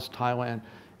of Laos, Thailand,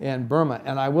 and Burma.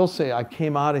 And I will say I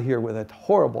came out of here with a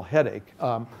horrible headache,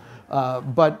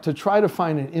 but to try to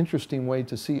find an interesting way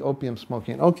to see opium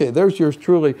smoking. Okay, there's yours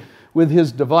truly with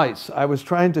his device. I was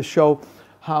trying to show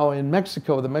how in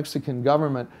Mexico, the Mexican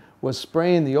government was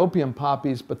spraying the opium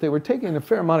poppies, but they were taking a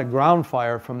fair amount of ground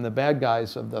fire from the bad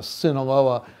guys of the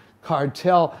Sinaloa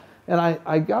cartel. And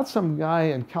I got some guy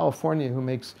in California who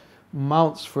makes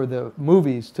mounts for the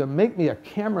movies to make me a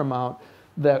camera mount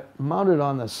that mounted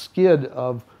on the skid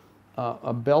of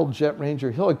a Bell Jet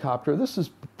Ranger helicopter. This is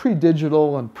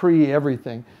pre-digital and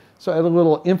pre-everything. So I had a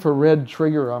little infrared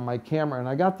trigger on my camera, and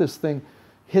I got this thing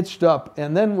hitched up,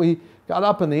 and then we got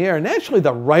up in the air. And actually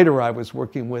the writer I was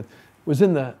working with was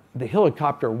in the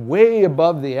helicopter way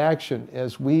above the action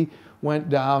as we went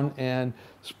down and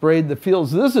sprayed the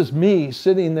fields. This is me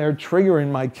sitting there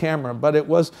triggering my camera, but it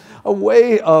was a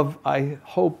way of, I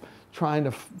hope, trying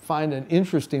to find an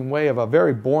interesting way of a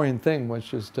very boring thing,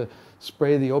 which is to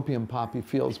spray the opium poppy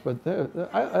fields. But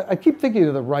I keep thinking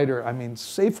of the writer, I mean,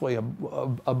 safely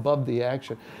above the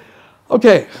action.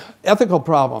 Okay, ethical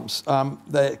problems.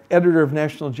 The editor of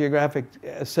National Geographic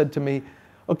said to me,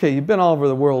 okay, you've been all over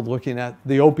the world looking at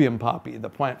the opium poppy, the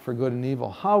plant for good and evil.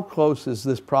 How close is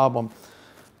this problem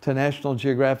to National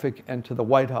Geographic and to the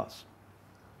White House?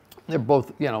 They're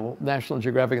both, you know, National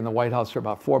Geographic and the White House are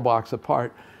about 4 blocks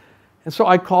apart. And so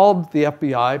I called the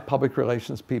FBI, public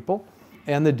relations people,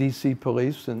 and the DC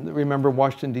police. And remember,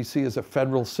 Washington, DC is a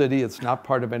federal city. It's not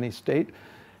part of any state.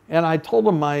 And I told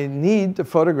them my need to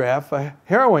photograph a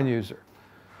heroin user.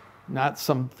 Not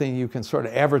something you can sort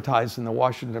of advertise in the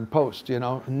Washington Post, you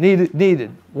know,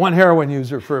 needed one heroin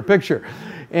user for a picture.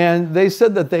 And they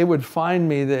said that they would find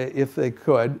me, if they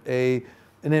could, an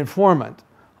informant,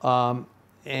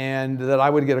 and that I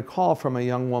would get a call from a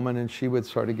young woman and she would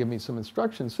sort of give me some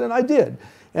instructions. And I did.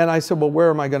 And I said, well, where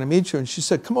am I going to meet you? And she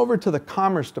said, come over to the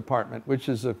Commerce Department, which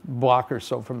is a block or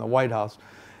so from the White House.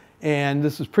 And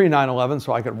this is pre-9/11,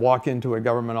 so I could walk into a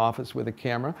government office with a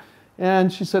camera.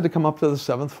 And she said to come up to the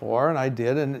 7th floor, and I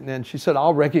did. And she said,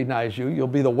 I'll recognize you. You'll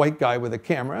be the white guy with a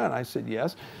camera. And I said,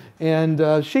 yes.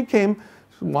 And she came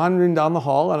wandering down the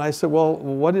hall, and I said, well,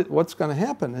 what's going to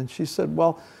happen? And she said,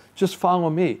 well, just follow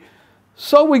me.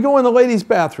 So we go in the ladies'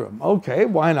 bathroom. Okay,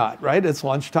 why not, right? It's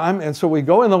lunchtime. And so we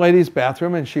go in the ladies'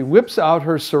 bathroom, and she whips out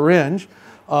her syringe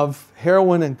of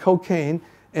heroin and cocaine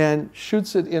and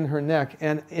shoots it in her neck.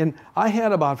 And I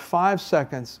had about 5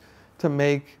 seconds to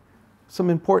make some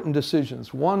important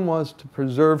decisions. One was to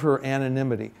preserve her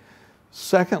anonymity.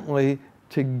 Secondly,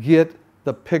 to get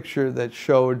the picture that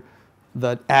showed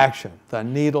the action, the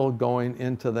needle going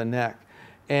into the neck.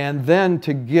 And then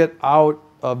to get out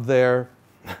of there,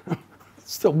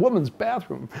 it's the woman's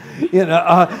bathroom, you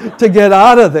know, to get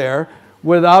out of there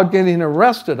without getting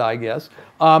arrested, I guess.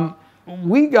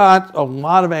 We got a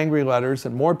lot of angry letters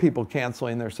and more people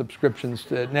canceling their subscriptions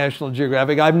to National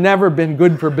Geographic. I've never been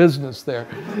good for business there.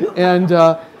 And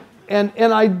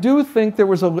I do think there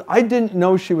was I didn't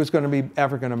know she was going to be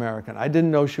African American. I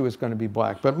didn't know she was going to be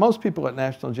black. But most people at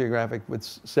National Geographic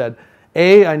said,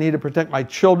 A, I need to protect my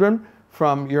children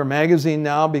from your magazine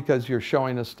now because you're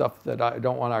showing us stuff that I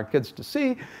don't want our kids to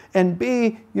see. And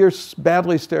B, you're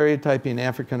badly stereotyping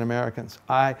African Americans.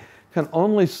 I can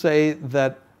only say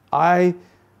that I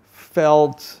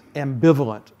felt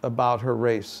ambivalent about her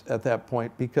race at that point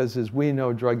because, as we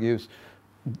know, drug use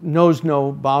knows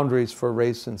no boundaries for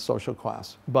race and social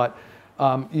class. But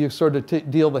you sort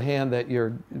of deal the hand that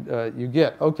you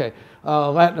get. Okay,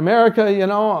 Latin America, you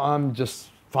know, I'm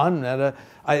just fun.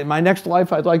 In my next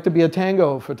life, I'd like to be a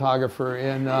tango photographer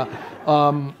in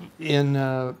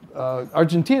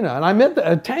Argentina. And I meant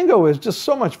that tango is just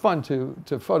so much fun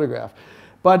to photograph.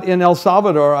 But in El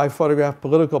Salvador, I photographed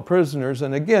political prisoners.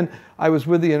 And again, I was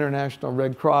with the International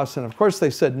Red Cross. And of course,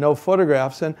 they said no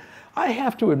photographs. And I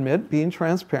have to admit, being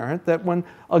transparent, that when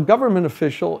a government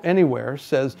official anywhere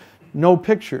says no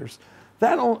pictures,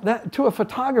 that to a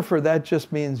photographer, that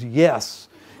just means yes,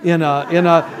 in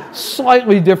a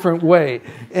slightly different way.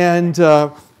 And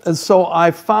so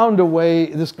I found a way.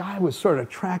 This guy was sort of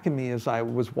tracking me as I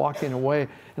was walking away,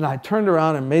 and I turned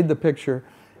around and made the picture.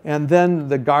 And then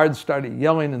the guards started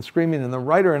yelling and screaming, and the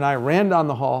writer and I ran down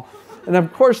the hall. And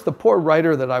of course, the poor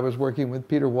writer that I was working with,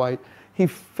 Peter White, he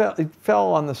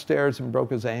fell on the stairs and broke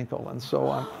his ankle. And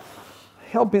so I'm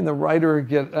helping the writer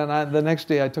get, and the next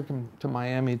day I took him to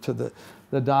Miami to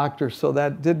the doctor, so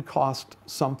that did cost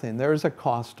something. There is a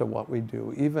cost to what we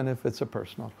do, even if it's a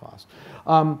personal cost.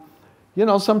 You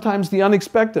know, sometimes the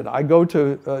unexpected. I go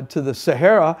to the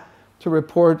Sahara to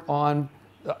report on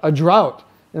a drought.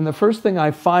 And the first thing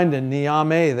I find in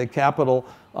Niamey, the capital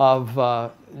of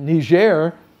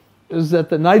Niger, is that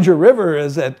the Niger River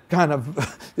is at kind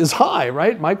of is high,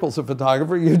 right? Michael's a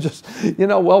photographer. You just, you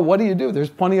know, well, what do? There's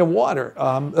plenty of water.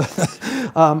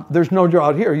 There's no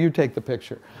drought here. You take the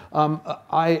picture.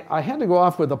 I had to go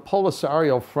off with the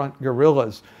Polisario Front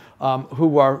guerrillas,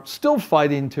 who are still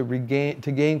fighting to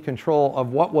gain control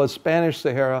of what was Spanish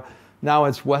Sahara. Now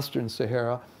it's Western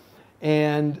Sahara.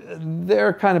 And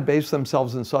they're kind of based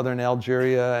themselves in southern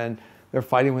Algeria, and they're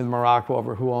fighting with Morocco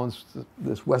over who owns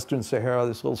this Western Sahara,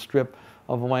 this little strip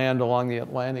of land along the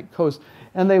Atlantic coast.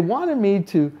 And they wanted me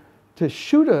to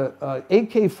shoot a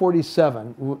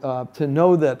AK-47 to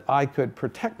know that I could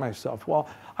protect myself. Well,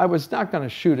 I was not going to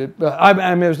shoot it. I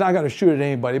mean, I was not going to shoot at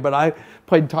anybody, but I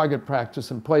played target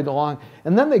practice and played along.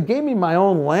 And then they gave me my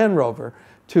own Land Rover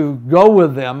to go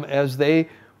with them as they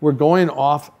were going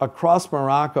off across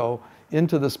Morocco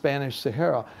into the Spanish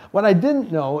Sahara. What I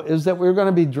didn't know is that we were going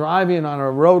to be driving on a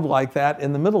road like that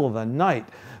in the middle of the night.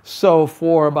 So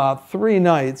for about 3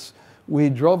 nights, we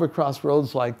drove across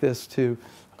roads like this to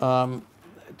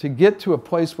get to a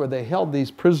place where they held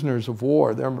these prisoners of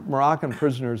war. They're Moroccan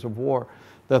prisoners of war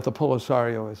that the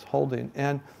Polisario is holding.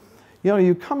 And you know,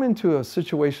 you come into a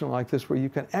situation like this where you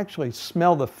can actually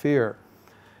smell the fear.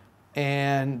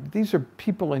 And these are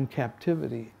people in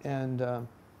captivity. And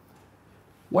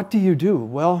what do you do?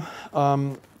 Well,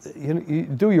 you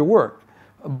do your work,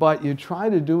 but you try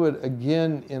to do it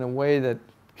again in a way that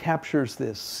captures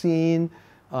this scene.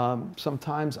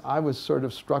 Sometimes I was sort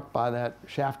of struck by that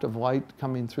shaft of light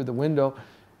coming through the window,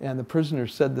 and the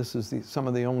prisoners said this is some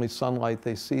of the only sunlight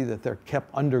they see, that they're kept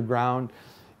underground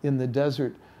in the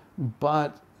desert.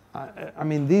 But I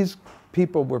mean, these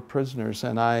people were prisoners,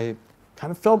 and I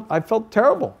felt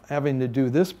terrible having to do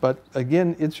this, but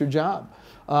again, it's your job.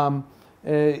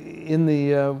 In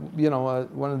the,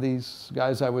 one of these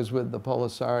guys I was with, the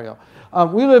Polisario.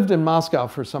 We lived in Moscow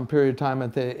for some period of time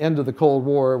at the end of the Cold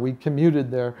War. We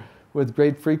commuted there with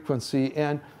great frequency.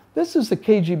 And this is the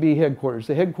KGB headquarters,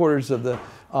 the headquarters of the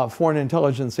Foreign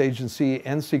Intelligence Agency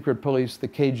and Secret Police, the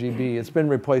KGB. It's been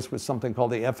replaced with something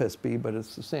called the FSB, but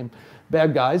it's the same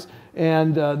bad guys.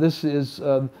 And this is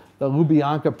the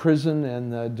Lubyanka prison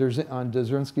and on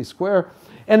Dzerzhinsky Square.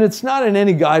 And it's not in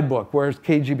any guidebook where it's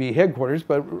KGB headquarters,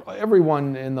 but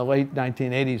everyone in the late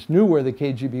 1980s knew where the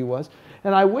KGB was.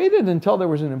 And I waited until there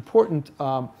was an important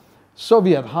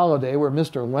Soviet holiday where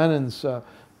Mr. Lenin's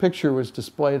picture was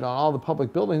displayed on all the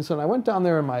public buildings. And I went down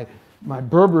there in my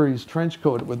Burberry's trench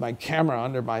coat with my camera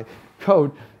under my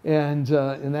coat. And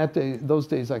in those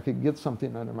days, I could get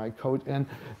something under my coat. And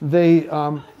they,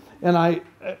 and I,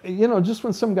 just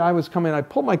when some guy was coming, I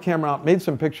pulled my camera out, made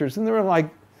some pictures, and there were like,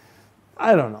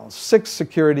 I don't know, 6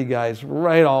 security guys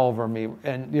right all over me.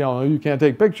 And, you can't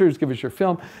take pictures, give us your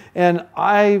film. And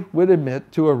I would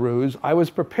admit to a ruse, I was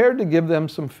prepared to give them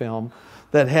some film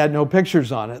that had no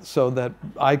pictures on it so that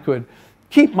I could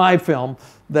keep my film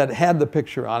that had the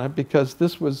picture on it, because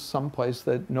this was someplace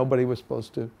that nobody was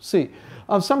supposed to see.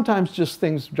 Sometimes just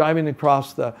things driving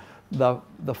across the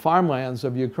farmlands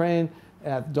of Ukraine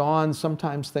at dawn,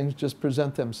 sometimes things just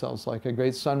present themselves like a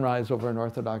great sunrise over an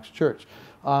Orthodox church.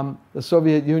 The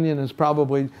Soviet Union is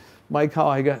probably like how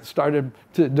I got started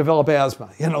to develop asthma,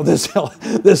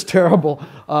 this terrible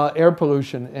air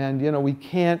pollution. And, we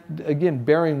can't, again,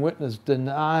 bearing witness,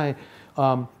 deny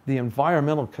the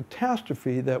environmental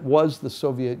catastrophe that was the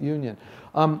Soviet Union.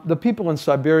 The people in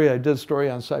Siberia, I did a story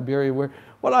on Siberia, where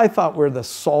what I thought were the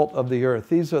salt of the earth.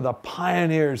 These are the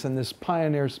pioneers and this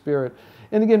pioneer spirit.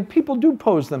 And again, people do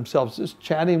pose themselves, just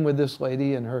chatting with this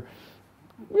lady in her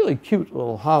really cute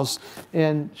little house,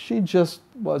 and she just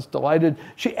was delighted.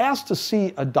 She asked to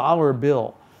see a dollar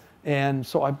bill, and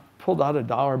so I pulled out a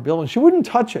dollar bill, and she wouldn't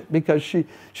touch it because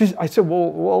I said,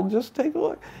 well, just take a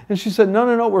look. And she said,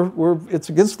 no, it's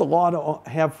against the law to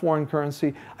have foreign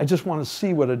currency. I just want to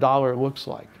see what a dollar looks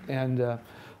like.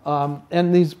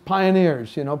 And these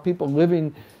pioneers, people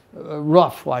living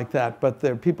rough like that, but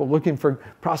they're people looking for,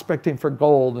 prospecting for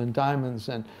gold and diamonds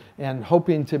and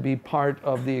hoping to be part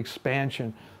of the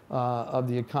expansion of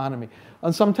the economy.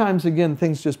 And sometimes, again,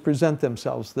 things just present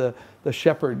themselves. The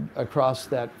shepherd across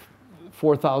that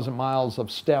 4,000 miles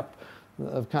of steppe,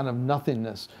 of kind of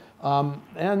nothingness.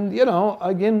 And, you know,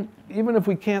 again, even if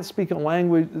we can't speak a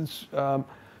language,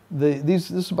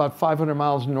 this is about 500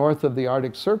 miles north of the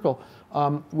Arctic Circle.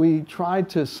 We try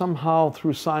to somehow,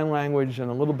 through sign language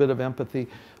and a little bit of empathy,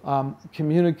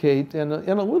 communicate, and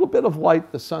a little bit of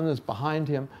light. The sun is behind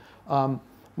him.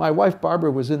 My wife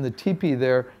Barbara was in the teepee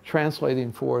there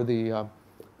translating for the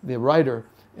writer,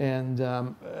 and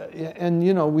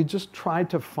you know, we just tried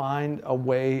to find a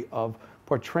way of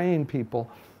portraying people.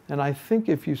 And I think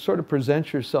if you sort of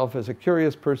present yourself as a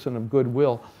curious person of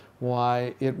goodwill,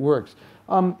 why it works.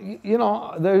 You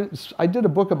know, I did a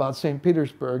book about St.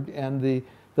 Petersburg, and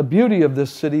the beauty of this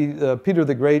city. Peter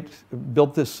the Great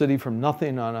built this city from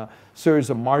nothing on a series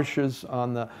of marshes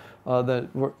on the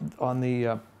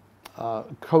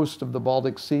coast of the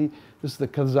Baltic Sea. This is the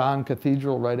Kazan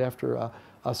Cathedral right after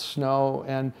a snow,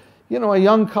 and you know, a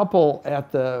young couple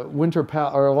at the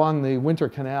along the Winter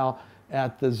Canal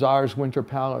at the Tsar's Winter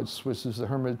Palace, which is the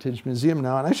Hermitage Museum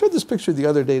now. And I showed this picture the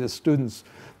other day to students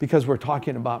because we're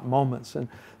talking about moments. And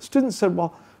students said,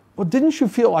 well, didn't you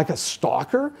feel like a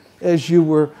stalker as you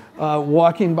were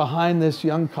walking behind this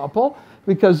young couple?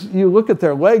 Because you look at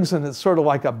their legs and it's sort of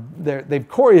like they've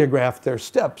choreographed their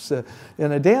steps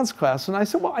in a dance class. And I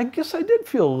said, well, I guess I did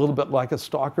feel a little bit like a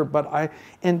stalker, but I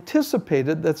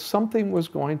anticipated that something was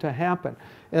going to happen.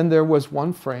 And there was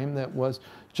one frame that was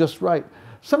just right.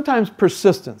 Sometimes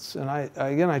persistence, and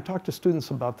again, I talk to students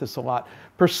about this a lot.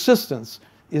 Persistence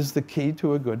is the key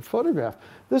to a good photograph.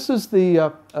 This is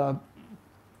the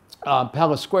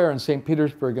Palace Square in St.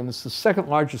 Petersburg, and it's the second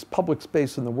largest public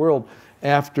space in the world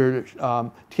after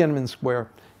Tiananmen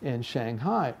Square in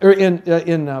Shanghai, or in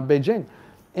Beijing.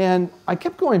 And I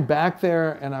kept going back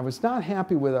there, and I was not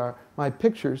happy with my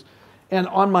pictures. And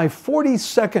on my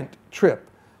 42nd trip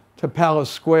to Palace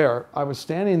Square, I was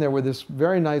standing there with this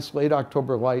very nice late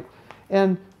October light,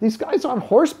 and these guys on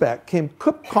horseback came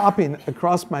clip-clopping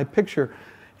across my picture,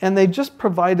 and they just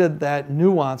provided that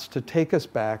nuance to take us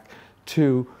back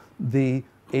to the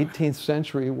 18th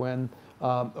century when,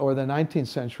 or the 19th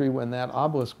century when that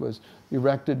obelisk was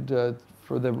erected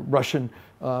for the Russian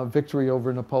victory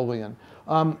over Napoleon.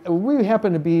 We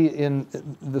happened to be in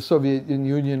the Soviet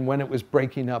Union when it was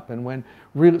breaking up, and when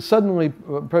suddenly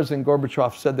President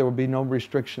Gorbachev said there would be no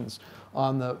restrictions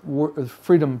on the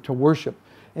freedom to worship,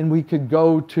 and we could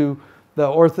go to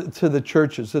the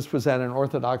churches. This was at an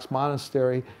Orthodox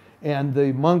monastery, and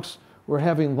the monks were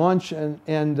having lunch, and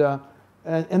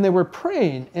they were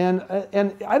praying. And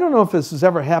I don't know if this has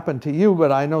ever happened to you,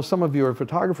 but I know some of you are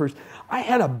photographers. I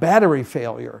had a battery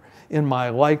failure in my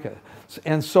Leica.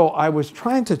 And so I was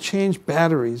trying to change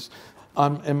batteries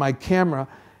in my camera,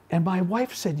 and my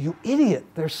wife said, "You idiot,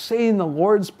 they're saying the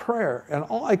Lord's Prayer." And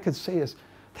all I could say is,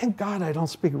 thank God I don't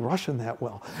speak Russian that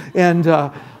well. And I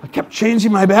kept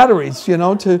changing my batteries, you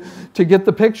know, to get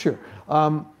the picture.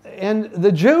 And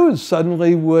the Jews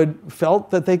suddenly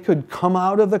felt that they could come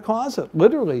out of the closet,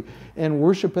 literally, and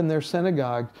worship in their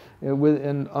synagogue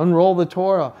and unroll the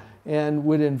Torah, and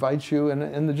would invite you,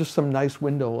 and just some nice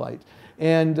window light.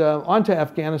 And on to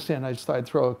Afghanistan, I just thought I'd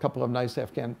throw a couple of nice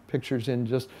Afghan pictures in,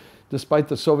 just despite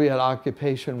the Soviet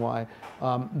occupation, why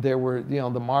there were, you know,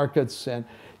 the markets. And,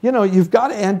 you know, you've got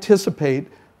to anticipate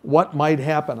what might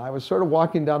happen. I was sort of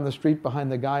walking down the street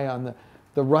behind the guy on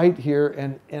the right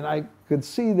here, and I could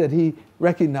see that he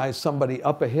recognized somebody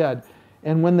up ahead.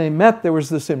 And when they met, there was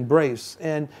this embrace.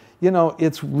 And, you know,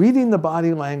 it's reading the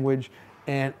body language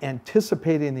and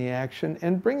anticipating the action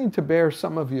and bringing to bear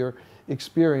some of your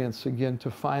experience, again,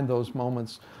 to find those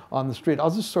moments on the street.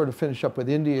 I'll just sort of finish up with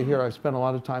India here. I've spent a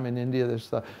lot of time in India. There's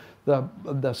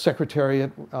the secretariat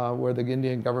where the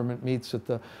Indian government meets at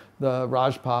the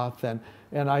Rajpath.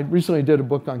 And I recently did a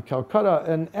book on Calcutta.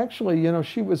 And actually, you know,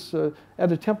 she was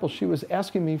at a temple, she was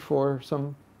asking me for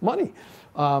some money,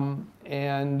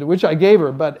 and which I gave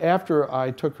her. But after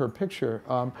I took her picture,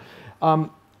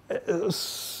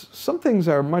 some things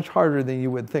are much harder than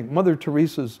you would think. Mother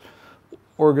Teresa's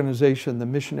organization, the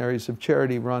Missionaries of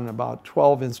Charity, run about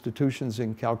 12 institutions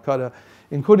in Calcutta,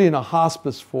 including a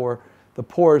hospice for the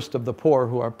poorest of the poor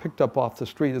who are picked up off the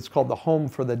street. It's called the Home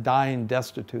for the Dying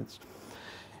Destitutes.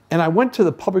 And I went to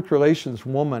the public relations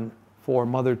woman for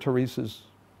Mother Teresa's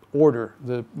order,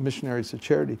 the Missionaries of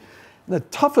Charity, the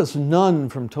toughest nun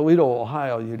from Toledo,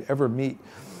 Ohio you'd ever meet.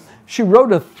 She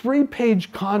wrote a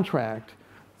 3-page contract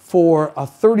for a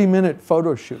 30-minute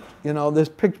photo shoot. You know,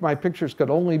 my pictures could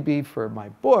only be for my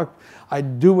book.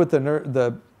 I'd do what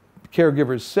the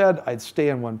caregivers said. I'd stay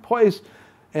in one place,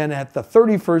 and at the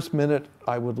 31st minute,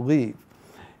 I would leave.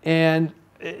 And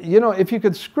you know, if you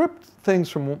could script things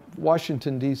from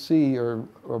Washington, D.C. or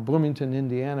Bloomington,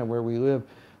 Indiana, where we live,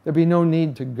 there'd be no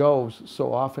need to go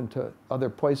so often to other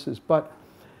places. But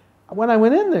when I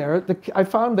went in there, I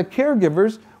found the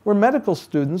caregivers were medical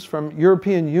students from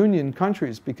European Union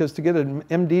countries, because to get an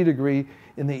MD degree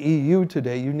in the EU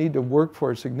today, you need to work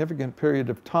for a significant period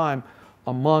of time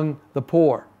among the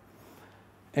poor.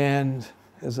 And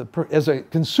as a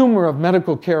consumer of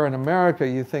medical care in America,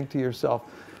 you think to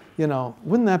yourself, you know,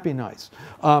 wouldn't that be nice?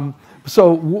 You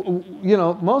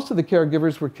know, most of the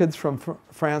caregivers were kids from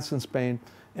France and Spain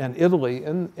and Italy,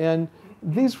 and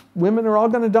these women are all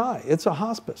going to die. It's a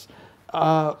hospice.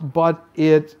 But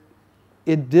it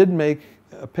did make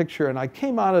a picture, and I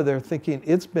came out of there thinking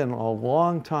it's been a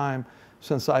long time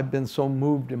since I've been so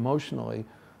moved emotionally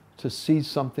to see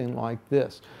something like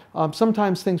this.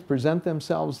 Sometimes things present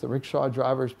themselves. The rickshaw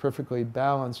driver is perfectly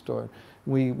balanced, or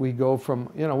we go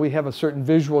from, you know, we have a certain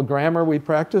visual grammar we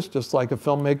practice, just like a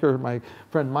filmmaker, my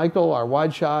friend Michael, our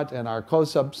wide shot and our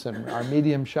close-ups and our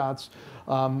medium shots,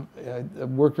 a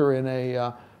worker in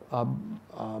a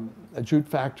jute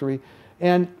factory.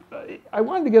 And I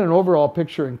wanted to get an overall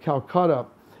picture in Calcutta,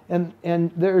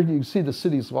 and there you see the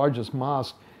city's largest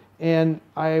mosque. And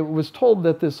I was told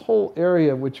that this whole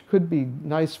area, which could be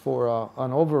nice for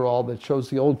an overall that shows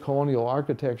the old colonial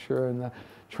architecture and the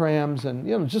trams and,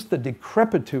 you know, just the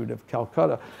decrepitude of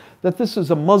Calcutta, that this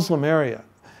is a Muslim area.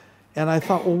 And I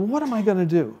thought, well, what am I going to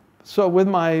do? So with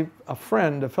a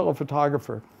friend, a fellow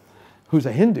photographer, who's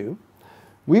a Hindu,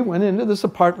 we went into this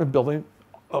apartment building,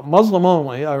 Muslim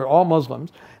only, or all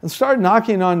Muslims, and started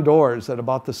knocking on doors at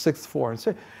about the 6th floor and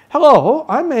say, hello,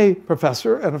 I'm a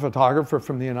professor and a photographer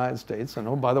from the United States, and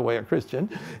oh, by the way, a Christian,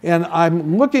 and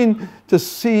I'm looking to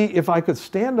see if I could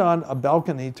stand on a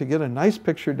balcony to get a nice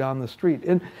picture down the street.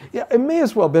 And yeah, it may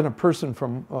as well have been a person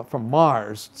from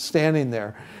Mars standing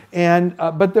there. And,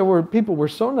 but people were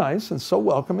so nice and so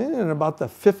welcoming, and about the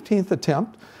 15th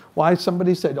attempt, why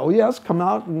somebody said, oh yes, come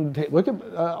out and look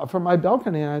at from my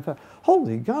balcony. And I thought,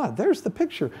 holy God, there's the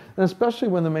picture. And especially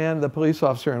when the police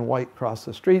officer in white crossed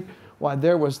the street, why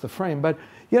there was the frame. But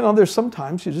you know, there's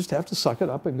sometimes you just have to suck it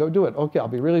up and go do it. Okay, I'll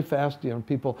be really fast. You know,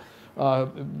 people,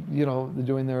 you know, they're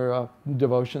doing their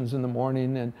devotions in the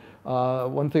morning and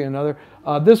one thing or another.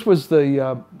 This was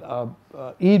the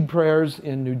Eid prayers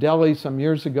in New Delhi some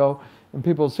years ago. And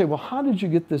people would say, well, how did you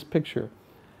get this picture?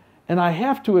 And I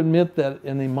have to admit that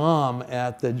an imam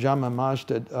at the Jama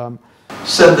Masjid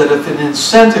said that if an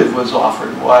incentive was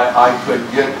offered, why I could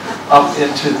get up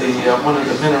into the one of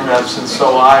the minarets, and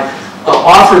so I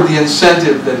offered the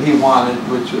incentive that he wanted,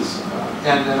 which is,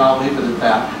 and then I'll leave it at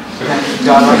that. And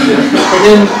got up there.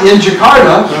 In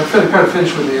Jakarta, I'm kind of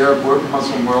finished with the Arab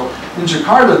Muslim world. In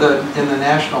Jakarta, in the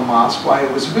National Mosque, why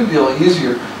it was a good deal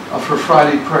easier for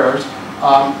Friday prayers.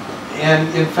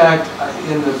 And in fact,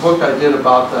 in the book I did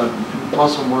about the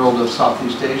Muslim world of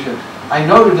Southeast Asia, I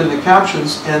noted in the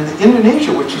captions, and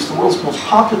Indonesia, which is the world's most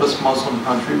populous Muslim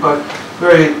country, but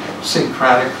very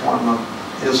syncretic form of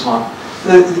Islam,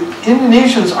 the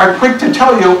Indonesians are quick to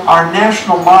tell you our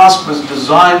national mosque was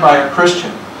designed by a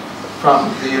Christian from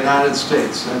the United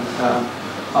States.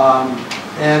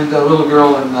 And a little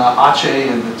girl in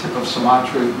Aceh and the tip of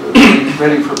Sumatra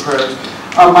ready for prayers.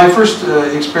 My first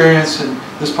experience in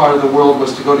this part of the world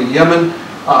was to go to Yemen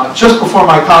just before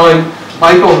my colleague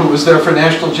Michael, who was there for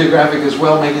National Geographic as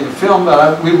well, making a film.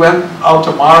 We went out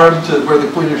to Marib, to where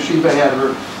the Queen of Sheba had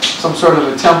some sort of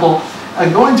a temple.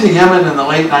 And going to Yemen in the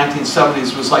late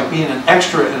 1970s was like being an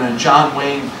extra in a John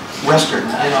Wayne Western.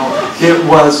 You know, it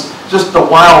was just the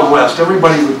Wild West.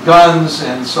 Everybody with guns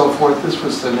and so forth. This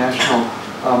was the National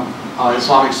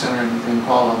Islamic Center in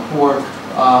Kuala Lumpur.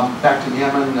 Back to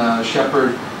Yemen,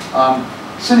 Shepherd.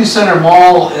 City Center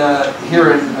Mall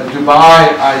here in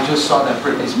Dubai, I just saw that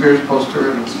Britney Spears poster,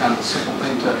 and it was kind of a simple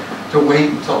thing to wait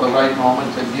until the right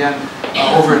moment. Again,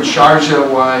 over in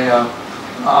Sharjah, why,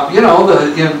 you know,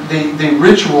 the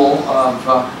ritual of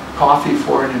coffee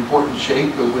for an important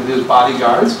sheikh with his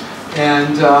bodyguards.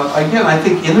 And again, I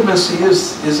think intimacy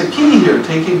is a key here,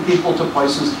 taking people to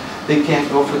places they can't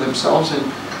go for themselves. And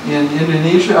in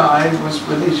Indonesia, I was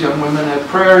with these young women at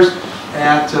prayers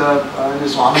at an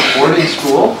Islamic boarding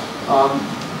school,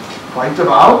 quite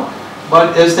devout.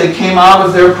 But as they came out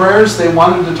of their prayers, they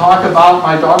wanted to talk about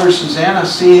my daughter Susanna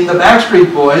seeing the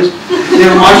Backstreet Boys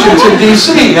in Washington,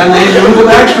 D.C., and they knew the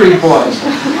Backstreet Boys.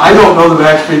 I don't know the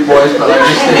Backstreet Boys, but I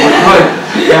guess they were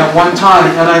good at one time.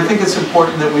 And I think it's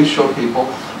important that we show people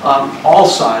all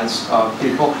sides of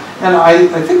people. And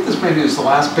I think this maybe is the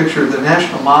last picture of the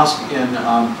National Mosque in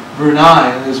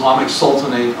Brunei, an Islamic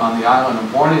Sultanate on the island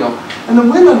of Borneo. And the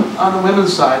women on the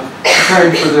women's side,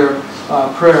 preparing for their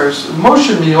prayers,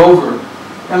 motioned me over.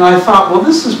 And I thought, well,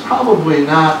 this is probably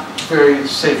not very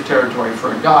safe territory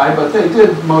for a guy, but they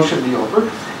did motion me over.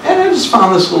 And I just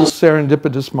found this little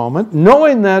serendipitous moment,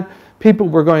 knowing that people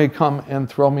were going to come and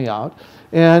throw me out.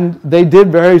 And they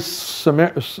did very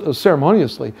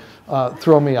ceremoniously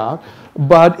throw me out.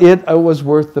 But it was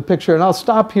worth the picture. And I'll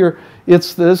stop here.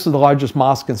 This is the largest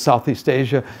mosque in Southeast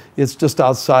Asia. It's just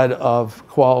outside of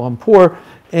Kuala Lumpur.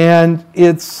 And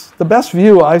it's the best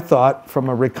view, I thought, from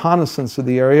a reconnaissance of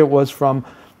the area was from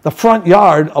the front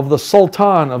yard of the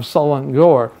Sultan of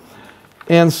Selangor.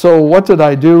 And so what did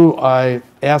I do? I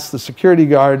asked the security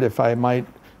guard if I might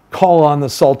call on the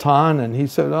Sultan, and he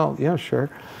said, oh, yeah, sure.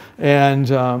 And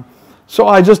so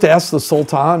I just asked the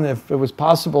Sultan if it was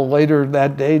possible later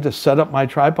that day to set up my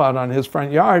tripod on his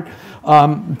front yard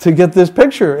to get this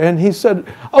picture. And he said,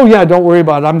 oh yeah, don't worry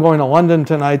about it. I'm going to London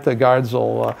tonight. The guards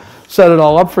will set it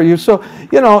all up for you. So,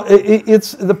 you know,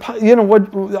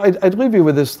 I'd leave you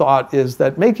with this thought is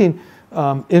that making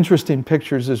interesting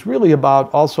pictures is really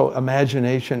about also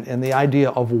imagination and the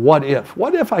idea of what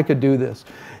if I could do this?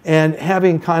 And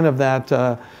having kind of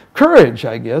that courage,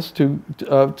 I guess,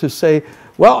 to say,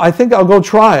 well, I think I'll go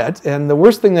try it, and the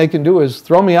worst thing they can do is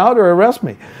throw me out or arrest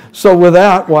me. So with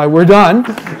that, why, we're done.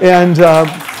 And